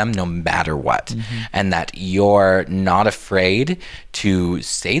up for them no matter what, and that you're not afraid to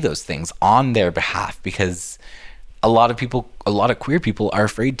say those things on their behalf, because a lot of queer people are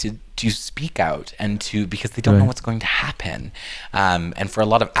afraid to speak out because they don't know what's going to happen. And for a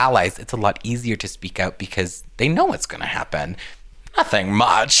lot of allies, it's a lot easier to speak out because they know what's going to happen. Nothing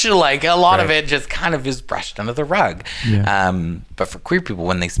much. Like a lot of it just kind of is brushed under the rug. But for queer people,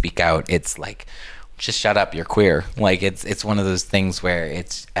 when they speak out, it's like, just shut up, you're queer. Like it's one of those things where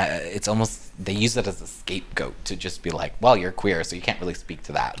it's almost, they use it as a scapegoat to just be like, well, you're queer, so you can't really speak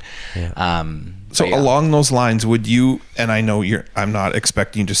to that. So along those lines, would you, and I know I'm not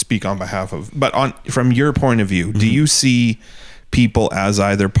expecting you to speak on behalf of, but from your point of view, do you see people as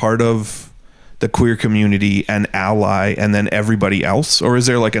either part of the queer community, an ally, and then everybody else? Or is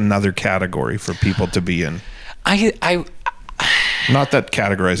there like another category for people to be in? Not that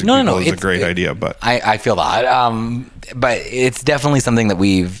categorizing people is a great idea, but I feel that. But it's definitely something that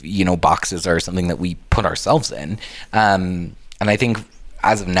we've, boxes are something that we put ourselves in. And I think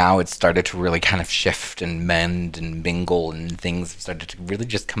as of now, it's started to really kind of shift and mend and mingle, and things have started to really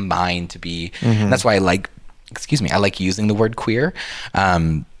just combine to be, and that's why I like using the word queer.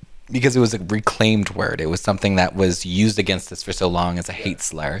 Because it was a reclaimed word. It was something that was used against us for so long as a hate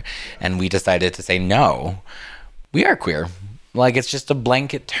slur. And we decided to say, no, we are queer. Like, it's just a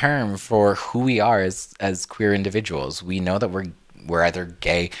blanket term for who we are as queer individuals. We know that we're either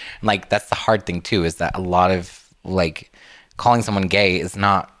gay. And like, that's the hard thing too, is that a lot of like calling someone gay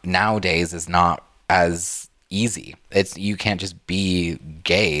nowadays is not as easy. You can't just be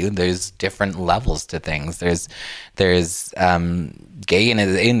gay. There's different levels to things. There's gay in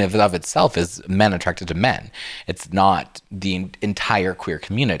and of itself is men attracted to men. It's not the entire queer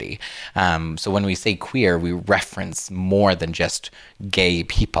community. So when we say queer, we reference more than just gay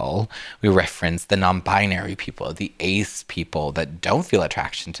people. We reference the non-binary people, the ace people that don't feel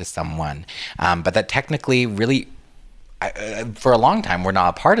attraction to someone, but that technically really, for a long time, we're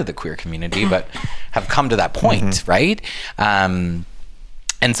not a part of the queer community, but have come to that point, right? And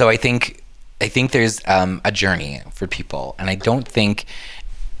so I think there's a journey for people, and I don't think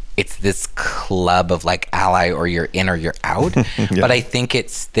it's this club of like ally or you're in or you're out, but I think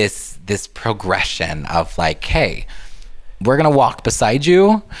it's this progression of like, hey, we're gonna walk beside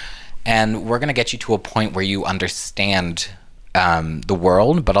you, and we're gonna get you to a point where you understand the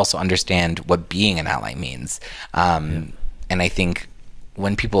world, but also understand what being an ally means. And I think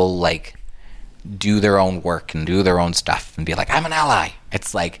when people like do their own work and do their own stuff and be like, I'm an ally,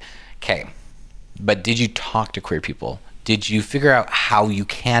 it's like, okay, but did you talk to queer people? Did you figure out how you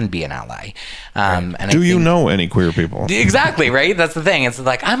can be an ally? And Do you know any queer people? Exactly, right? That's the thing. It's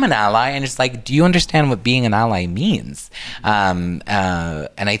like, I'm an ally, and it's like, do you understand what being an ally means? And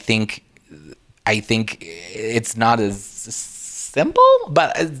I think it's not as simple,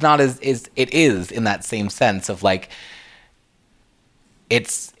 but it's not as it is in that same sense of like,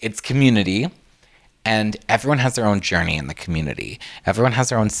 it's community. And everyone has their own journey in the community. Everyone has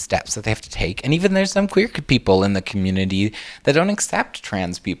their own steps that they have to take. And even there's some queer people in the community that don't accept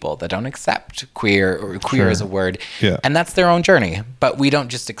trans people, that don't accept queer, or queer as a word. Yeah. And that's their own journey. But we don't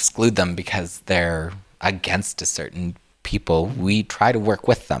just exclude them because they're against a certain people. We try to work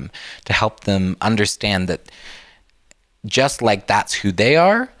with them to help them understand that just like that's who they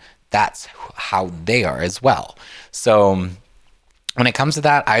are, that's how they are as well. So when it comes to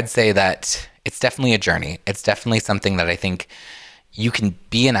that, I'd say that it's definitely a journey. It's definitely something that I think you can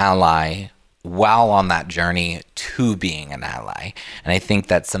be an ally while on that journey to being an ally. And I think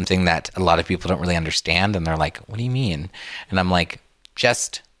that's something that a lot of people don't really understand. And they're like, what do you mean? And I'm like,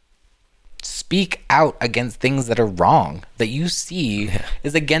 just speak out against things that are wrong, that you see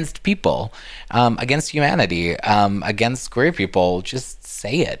is against people, against humanity, against queer people. Just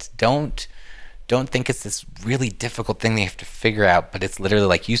say it. Don't think it's this really difficult thing that you have to figure out, but it's literally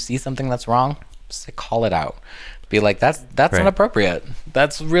like, you see something that's wrong, just like, call it out. Be like, that's right. not appropriate.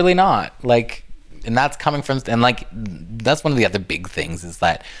 That's really not. Like, and that's coming from, and like, that's one of the other big things is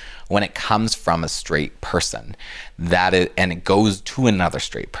that when it comes from a straight person, and it goes to another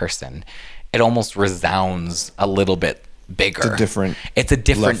straight person, it almost resounds a little bit bigger. It's a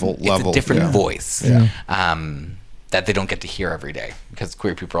different level, voice. That they don't get to hear every day, because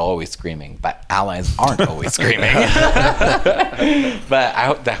queer people are always screaming, but allies aren't always screaming. But I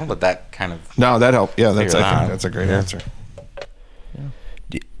hope that kind of... No, that helped. Yeah, I think that's a great answer.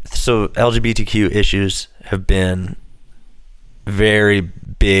 Yeah. So LGBTQ issues have been very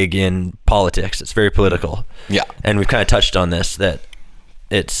big in politics. It's very political. Yeah. And we've kind of touched on this, that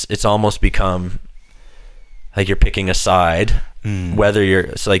it's almost become like you're picking a side, whether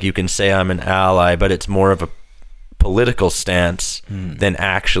it's like you can say I'm an ally, but it's more of a political stance than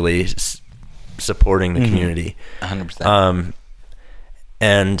actually supporting the community. 100%.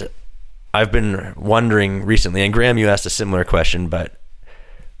 And I've been wondering recently, and Graham, you asked a similar question, but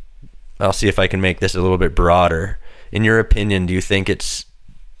I'll see if I can make this a little bit broader. In your opinion, do you think it's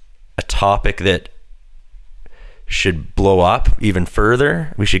a topic that should blow up even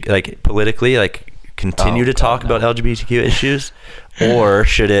further? We should, like, politically, like, continue to talk about LGBTQ issues, or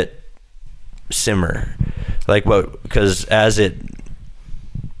should it simmer? Like, what? Because as it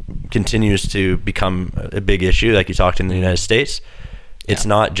continues to become a big issue, like you talked in the United States, it's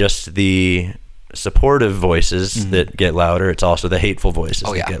not just the supportive voices that get louder, it's also the hateful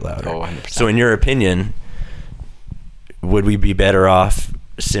voices that get louder. 100%. So in your opinion, would we be better off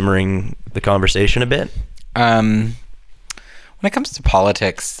simmering the conversation a bit? When it comes to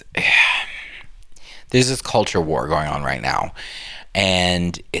politics, there's this culture war going on right now.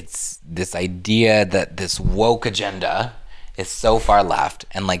 And it's this idea that this woke agenda is so far left.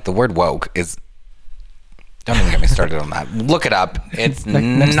 And like, the word woke is, don't even get me started on that. Look it up. It's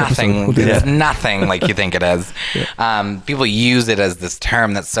nothing. It's nothing like you think it is. People use it as this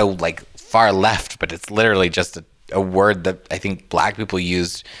term that's so like far left, but it's literally just a word that I think Black people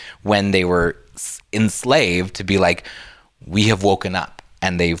used when they were enslaved to be like, we have woken up,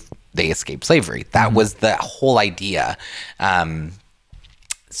 and they escaped slavery. That was the whole idea.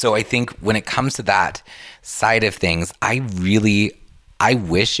 So I think when it comes to that side of things, I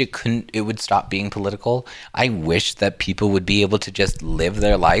wish it would stop being political. I wish that people would be able to just live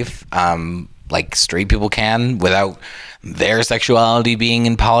their life like straight people can, without their sexuality being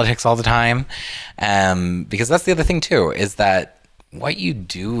in politics all the time. Because that's the other thing too, is that what you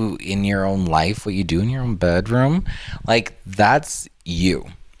do in your own life, what you do in your own bedroom, like, that's you.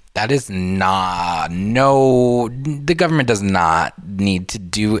 That is the government does not need to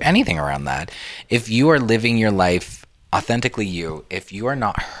do anything around that. If you are living your life authentically you, if you are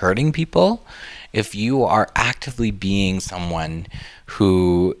not hurting people, if you are actively being someone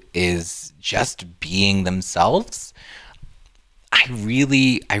who is just being themselves, I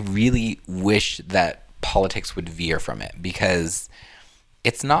really wish that politics would veer from it, because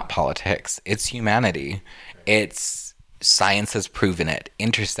it's not politics, it's humanity. Science has proven it.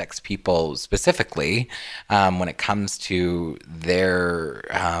 Intersex people specifically, when it comes to their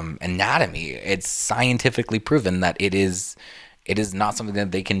anatomy, it's scientifically proven that it is not something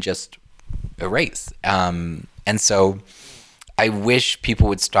that they can just erase. And so I wish people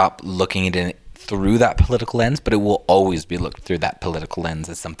would stop looking at it through that political lens, but it will always be looked through that political lens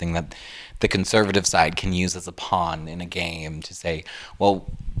as something that the conservative side can use as a pawn in a game to say, well,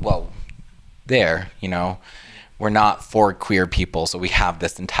 there, we're not for queer people, so we have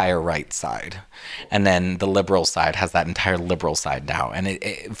this entire right side. And then the liberal side has that entire liberal side now. And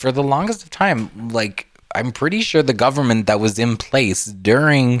it for the longest of time, like, I'm pretty sure the government that was in place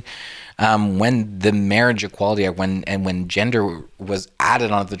during when the Marriage Equality Act, when gender was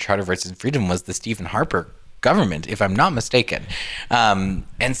added onto the Charter of Rights and Freedom, was the Stephen Harper government, if I'm not mistaken. And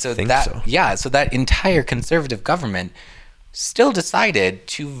so so that entire conservative government still decided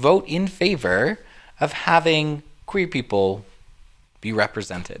to vote in favor of having queer people be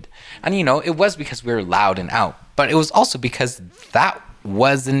represented. And, it was because we were loud and out, but it was also because that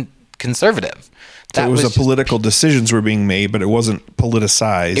wasn't conservative. So it was political decisions were being made, but it wasn't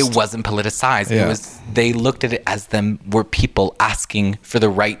politicized. It wasn't politicized. Yeah. They looked at it as were people asking for the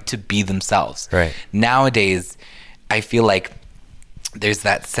right to be themselves. Right. Nowadays, I feel like there's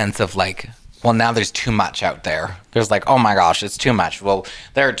that sense of like, well, now there's too much out there. There's like, oh my gosh, it's too much. Well,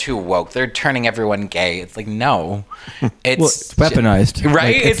 they're too woke. They're turning everyone gay. It's like, no, it's weaponized,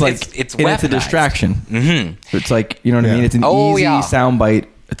 right? Like, it's weaponized. It's a distraction. Mm-hmm. It's like, you know what I mean? It's an easy soundbite.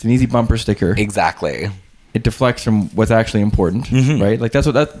 It's an easy bumper sticker. Exactly. It deflects from what's actually important, right? Like that's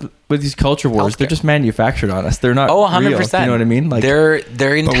with these culture wars, they're just manufactured on us. They're not 100%. Real, you know what I mean? Like they're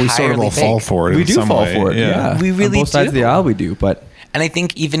entirely but we sort of all fall for it. We do fall for it. Yeah. We really do. On both sides of the aisle, we do. And I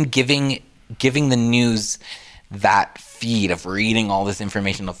think even giving the news that feed of reading all this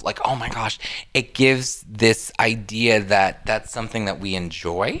information of like, oh my gosh, it gives this idea that that's something that we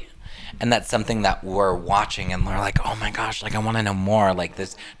enjoy. And that's something that we're watching and we're like, oh my gosh, like I want to know more. Like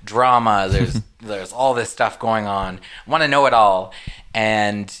this drama, there's all this stuff going on. I want to know it all.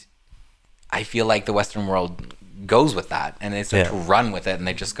 And I feel like the Western world goes with that and they start to run with it and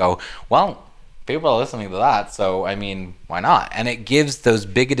they just go, well, people are listening to that, so I mean, why not? And it gives those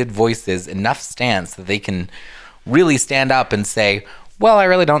bigoted voices enough stance that they can really stand up and say, well, I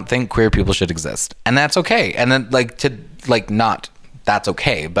really don't think queer people should exist. And that's okay. And then that's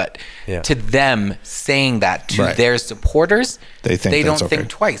okay, but to them saying that to their supporters, they don't think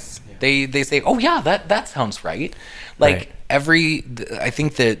twice. They say, oh yeah, that sounds right. Like I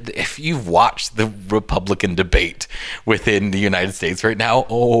think that if you've watched the Republican debate within the United States right now,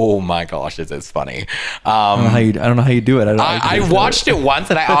 oh my gosh, it's funny. I don't know how you do it. I watched it once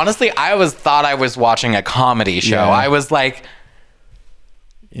and I honestly thought I was watching a comedy show. Yeah. I was like,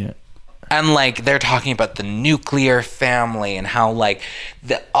 yeah. And like they're talking about the nuclear family and how like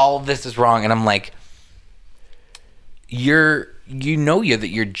all of this is wrong, and I'm like, they're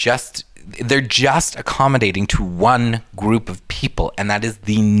just accommodating to one group of people, and that is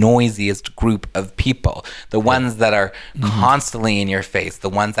the noisiest group of people, the ones that are constantly in your face, the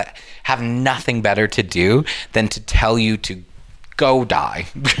ones that have nothing better to do than to tell you to go die,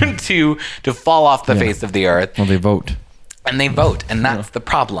 to fall off the face of the earth. Well, they vote. And they vote, and that's the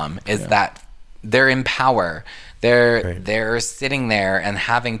problem, is that they're in power. They're sitting there and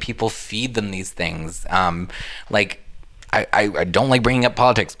having people feed them these things. Like, I don't like bringing up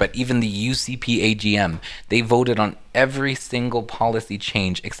politics, but even the UCP AGM, they voted on every single policy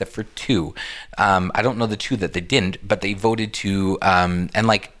change except for two. I don't know the two that they didn't, but they voted to, and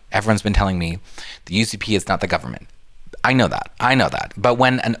like everyone's been telling me, the UCP is not the government. I know that. But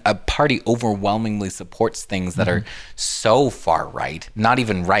when a party overwhelmingly supports things that are so far right, not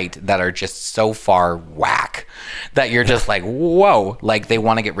even right, that are just so far whack, that you're just like, whoa, like they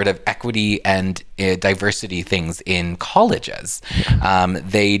want to get rid of equity and diversity things in colleges.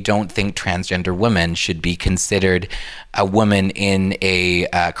 They don't think transgender women should be considered a woman in a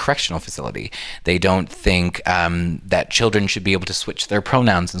correctional facility. They don't think that children should be able to switch their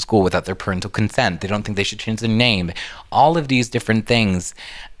pronouns in school without their parental consent. They don't think they should change their name. All of these different things.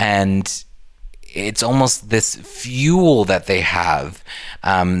 And it's almost this fuel that they have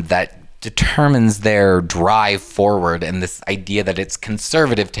that determines their drive forward, and this idea that it's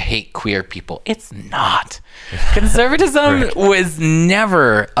conservative to hate queer people. It's not. Conservatism was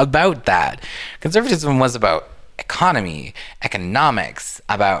never about that. Conservatism was about economy, economics,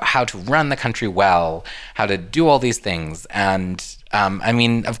 about how to run the country well, how to do all these things. And I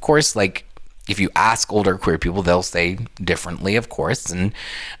mean, of course, like if you ask older queer people, they'll say differently, of course. And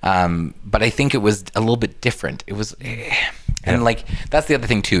but I think it was a little bit different. It was, and like that's the other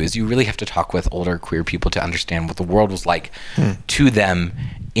thing too, is you really have to talk with older queer people to understand what the world was like to them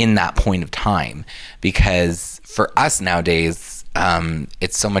in that point of time. Because for us nowadays,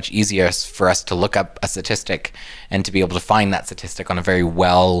 it's so much easier for us to look up a statistic and to be able to find that statistic on a very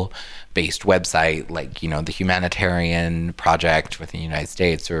well based website like, you know, the Humanitarian Project within the United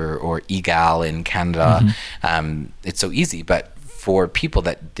States or EGAL in Canada. It's so easy, but for people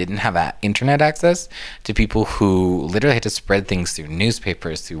that didn't have internet access, to people who literally had to spread things through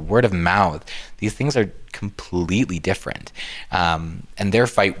newspapers, through word of mouth, these things are completely different. And their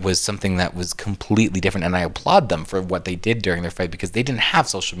fight was something that was completely different. And I applaud them for what they did during their fight, because they didn't have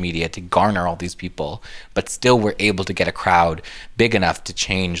social media to garner all these people, but still were able to get a crowd big enough to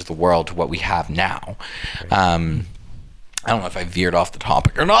change the world to what we have now. I don't know if I veered off the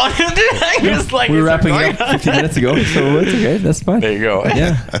topic or not. Just like we were wrapping it up 15 minutes ago, so it's okay. That's fine. There you go.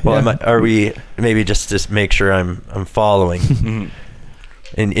 Yeah. Well, are we, maybe just to make sure I'm following,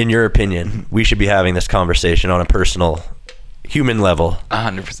 in your opinion, we should be having this conversation on a personal, human level.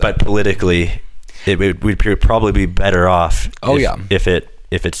 100%. But politically, we'd probably be better off if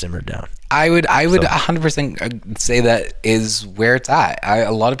it simmered down. I would 100% say that is where it's at.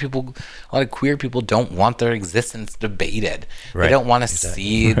 A lot of queer people don't want their existence debated. Right. They don't want to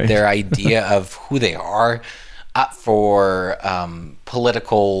see their idea of who they are up for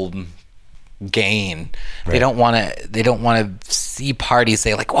political gain. Right. They don't want to see parties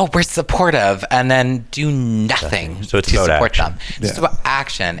say like, "Oh, we're supportive," and then do nothing so it's to about support action. them. It's about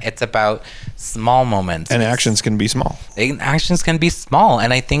action. It's about small moments. And actions can be small. Actions can be small,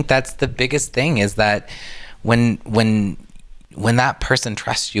 and I think that's the biggest thing, is that when that person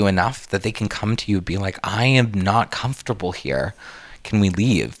trusts you enough that they can come to you and be like, I am not comfortable here, can we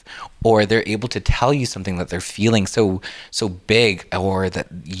leave? Or they're able to tell you something that they're feeling so big, or that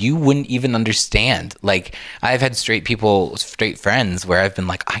you wouldn't even understand. Like, I've had straight friends where I've been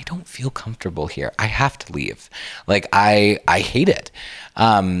like, I don't feel comfortable here, I have to leave, like I hate it.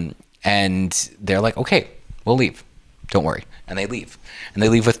 And they're like, okay, we'll leave, don't worry. And they leave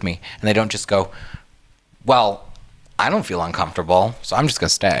with me, and they don't just go, well, I don't feel uncomfortable, so I'm just gonna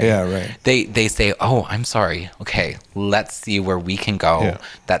stay. Yeah, right. They say, oh, I'm sorry, okay, let's see where we can go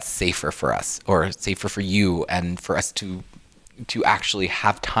that's safer for us, or safer for you, and for us to actually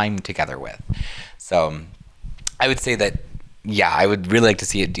have time together with. So I would say that, yeah, I would really like to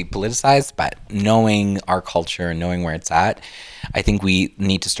see it depoliticized, but knowing our culture and knowing where it's at, I think we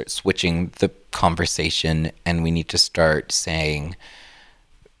need to start switching the conversation, and we need to start saying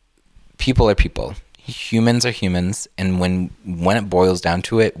people are people. Humans are humans, and when it boils down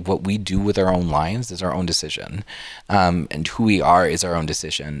to it, what we do with our own lives is our own decision, and who we are is our own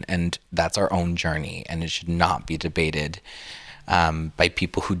decision, and that's our own journey, and it should not be debated by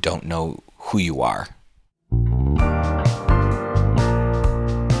people who don't know who you are.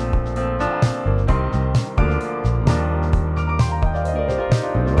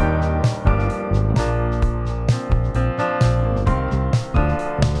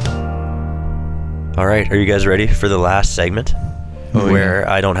 All right, are you guys ready for the last segment, where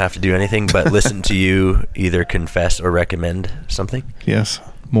I don't have to do anything but listen to you either confess or recommend something? Yes.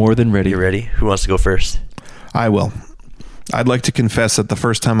 More than ready. You ready? Who wants to go first? I will. I'd like to confess that the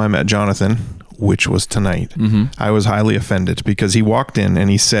first time I met Jonathan, which was tonight, I was highly offended, because he walked in and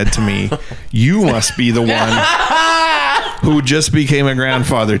he said to me, you must be the one who just became a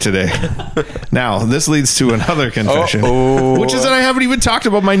grandfather today. Now, this leads to another confession, which is that I haven't even talked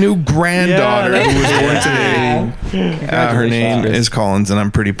about my new granddaughter who was born today. Her name is Collins, and I'm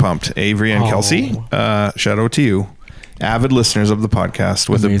pretty pumped. Avery and Kelsey, shout out to you, avid listeners of the podcast,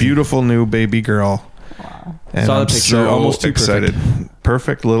 with a beautiful new baby girl. And saw the I'm picture, so almost too excited.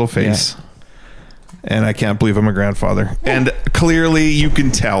 Perfect little face. Yeah. And I can't believe I'm a grandfather. And clearly you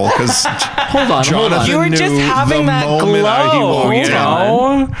can tell, because hold on. You were just having that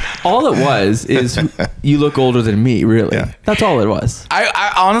glow. All it was is you look older than me, really. Yeah. That's all it was.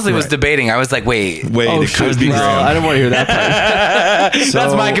 I honestly was debating. I was like, wait, it could be Graham. I don't want to hear that part.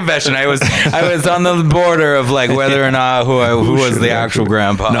 That's my confession. I was on the border of like whether or not who was the actual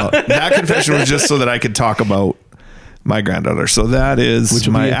grandpa. No, that confession was just so that I could talk about my granddaughter. So that is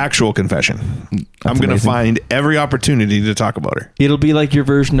my actual confession. I'm going to find every opportunity to talk about her. It'll be like your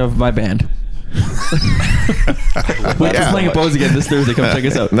version of my band. We're just playing a pose again this Thursday. Come check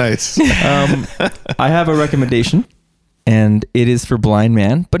us out. Nice. I have a recommendation, and it is for Blind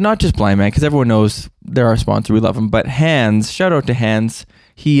Man, but not just Blind Man, because everyone knows they're our sponsor. We love them. But Hans, shout out to Hans.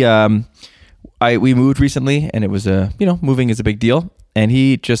 We moved recently, and it was moving is a big deal, and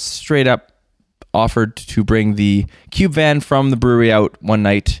he just straight up offered to bring the cube van from the brewery out one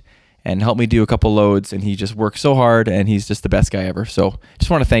night and help me do a couple loads, and he just works so hard, and he's just the best guy ever. So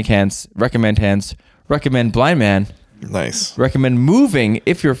just want to thank Hans, recommend Blind Man, Nice. Recommend moving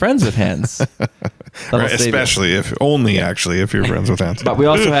if you're friends with Hans. Right, especially if you're friends with Hans. But we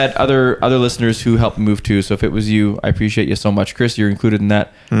also had other listeners who helped move too. So if it was you, I appreciate you so much. Chris, you're included in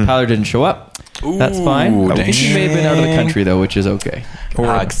that. Tyler didn't show up. That's fine. I think he may have been out of the country though, which is okay.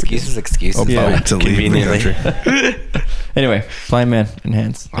 Excuses. About to leave the country. Anyway, Blind Man and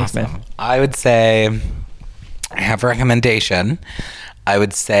Hans. Thanks, Awesome. man. I would say I have a recommendation. I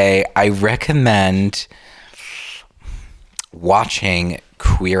would say I recommend watching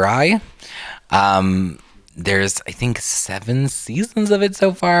Queer Eye. There's, I think, 7 seasons of it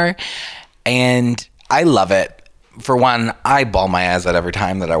so far, and I love it. For one, I bawl my eyes out every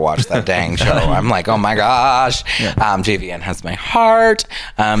time that I watch that dang show. I'm like, oh my gosh. Yeah. JVN has my heart.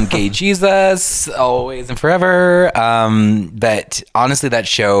 Gay Jesus, always and forever. But honestly, that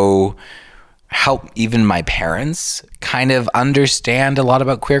show helped even my parents kind of understand a lot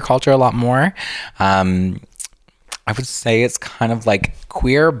about queer culture a lot more. I would say it's kind of like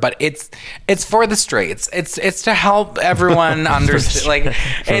queer, but it's for the straights. It's to help everyone understand. Like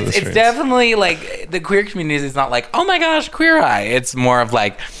it's definitely like the queer community is not like, oh my gosh, Queer Eye. It's more of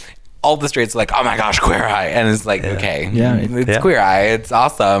like all the straights are like, oh my gosh, Queer Eye, and it's like, okay, it's Queer Eye. It's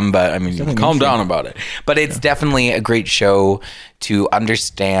awesome, but I mean, calm down about it. But it's definitely a great show to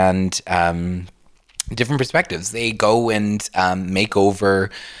understand different perspectives. They go and make over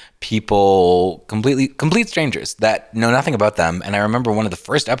people, complete strangers that know nothing about them. And I remember one of the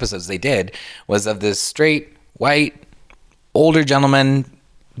first episodes they did was of this straight, white, older gentleman,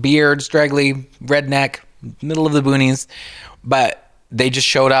 beard, straggly, redneck, middle of the boonies. But they just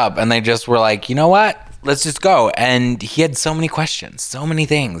showed up and they just were like, you know what? Let's just go. And he had so many questions, so many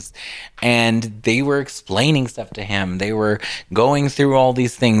things. And they were explaining stuff to him. They were going through all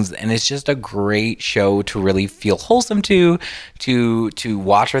these things. And it's just a great show to really feel wholesome to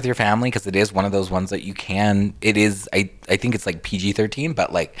watch with your family, because it is one of those ones that you can, it is, I think it's like PG-13,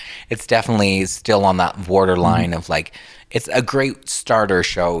 but like it's definitely still on that borderline of like, it's a great starter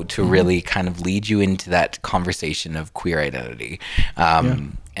show to really kind of lead you into that conversation of queer identity.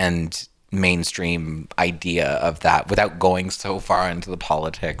 And mainstream idea of that without going so far into the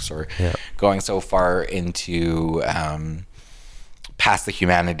politics or going so far into past the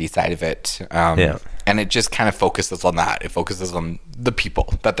humanity side of it. And it just kind of focuses on that. It focuses on the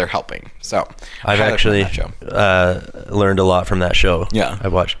people that they're helping. So I've actually learned a lot from that show. I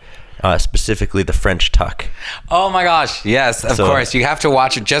watched specifically the French Tuck. Oh my gosh, yes, of course. You have to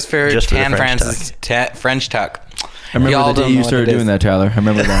watch it just for Tan Francis' French Tuck. I remember the day you started doing that, Tyler. I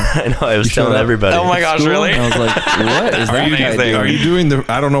remember that. I know. I was telling everybody. Oh my gosh, really? And I was like, what is that guy doing? Are you doing the,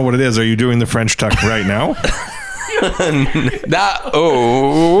 I don't know what it is. Are you doing the French Tuck right now?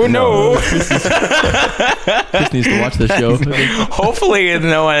 No. Chris needs to watch the show. Hopefully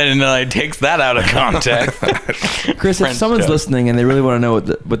no one takes that out of context. Chris, if someone's listening and they really want to know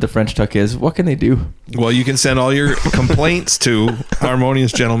what the French Tuck is, what can they do? Well, you can send all your complaints to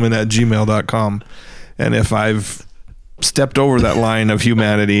harmoniousgentleman@gmail.com. And if I've stepped over that line of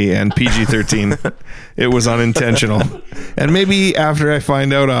humanity and PG-13, it was unintentional. And maybe after I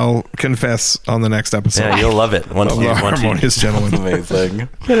find out, I'll confess on the next episode. Yeah, you'll love it once you Harmonious Gentleman. Amazing. I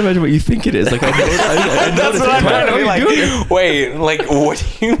can't imagine what you think it is. Like, I that's what I'm trying to be like. Wait, like, what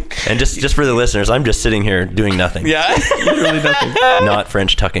do you? And just for the listeners, I'm just sitting here doing nothing. Yeah, literally nothing. Not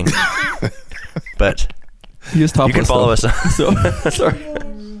French tucking. But you can follow us on. So sorry.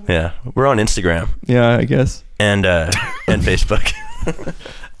 Yeah, we're on Instagram. Yeah, I guess. And Facebook.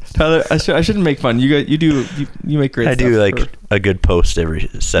 Tyler, I shouldn't make fun. You make great stuff. I do like a good post every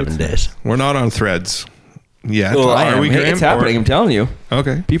 7 days. We're not on Threads yet. Well, are we? It's happening. I'm telling you.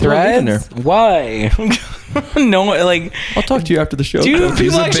 Okay. People are leaving there. Why? No, like, I'll talk to you after the show. Do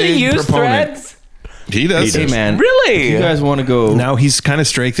people actually use Threads? He does. Hey, man. Really? If you guys want to go? Now he's kind of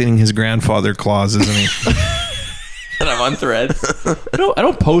strengthening his grandfather clause, isn't he? And I'm on Threads. I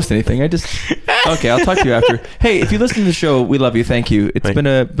don't post anything. Okay, I'll talk to you after. Hey, if you listen to the show, we love you. Thank you. It's been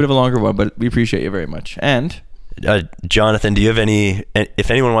a bit of a longer one, but we appreciate you very much. And Jonathan, do you have any? If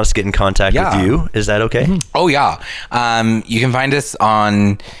anyone wants to get in contact with you, is that okay? Mm-hmm. Oh yeah. You can find us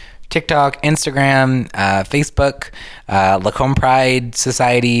on TikTok, Instagram, Facebook, Luscombe Pride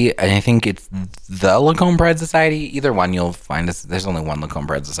Society. I think it's the Luscombe Pride Society. Either one, you'll find us. There's only one Luscombe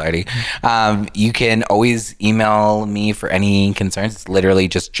Pride Society. You can always email me for any concerns. It's literally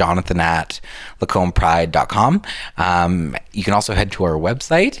just jonathan@luscombepride.com. You can also head to our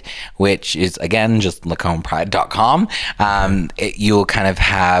website, which is again just luscombepride.com. You'll kind of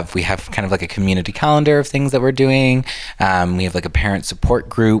we have kind of like a community calendar of things that we're doing. We have like a parent support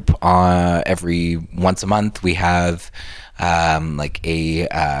group every once a month. We have like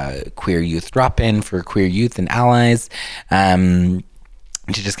a queer youth drop-in for queer youth and allies.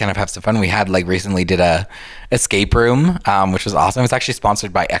 To just kind of have some fun. We had recently did a escape room, which was awesome. It's actually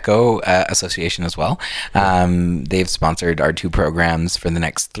sponsored by Echo Association as well. They've sponsored our 2 programs for the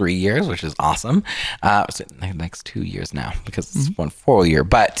next 3 years, which is awesome. So the next 2 years now because it's one full year.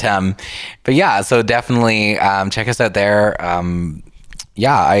 But yeah, so definitely check us out there. I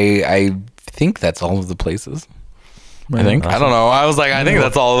think that's all of the places. I think. Awesome. I don't know. I was like, I think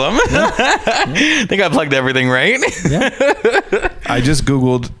that's all of them. I think I plugged everything right. I just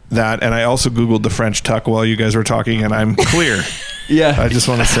Googled that, and I also Googled the French Tuck while you guys were talking, and I'm clear. I just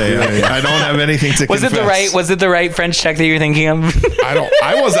want to say I don't have anything to confess. Was it the right French Tuck that you're thinking of?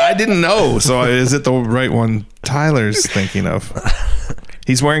 I didn't know. So is it the right one Tyler's thinking of?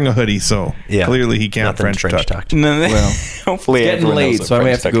 He's wearing a hoodie, so clearly he can't French tuck. Well, hopefully it's getting late, so I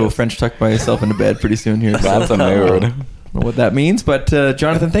may have to go French tuck by yourself into bed pretty soon here. That's a mood. I don't know what that means, but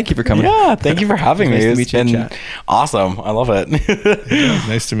Jonathan, thank you for coming. Yeah, thank you for having me. Nice to meet you and chat. Awesome. I love it.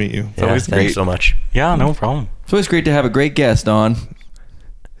 Nice to meet you. It's always great. Thanks so much. Yeah, no problem. It's always great to have a great guest on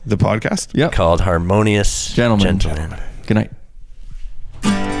the podcast. Yep. Called Harmonious Gentlemen. Good night.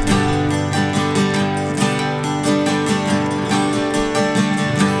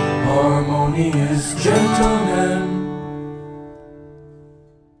 Harmonious gentlemen.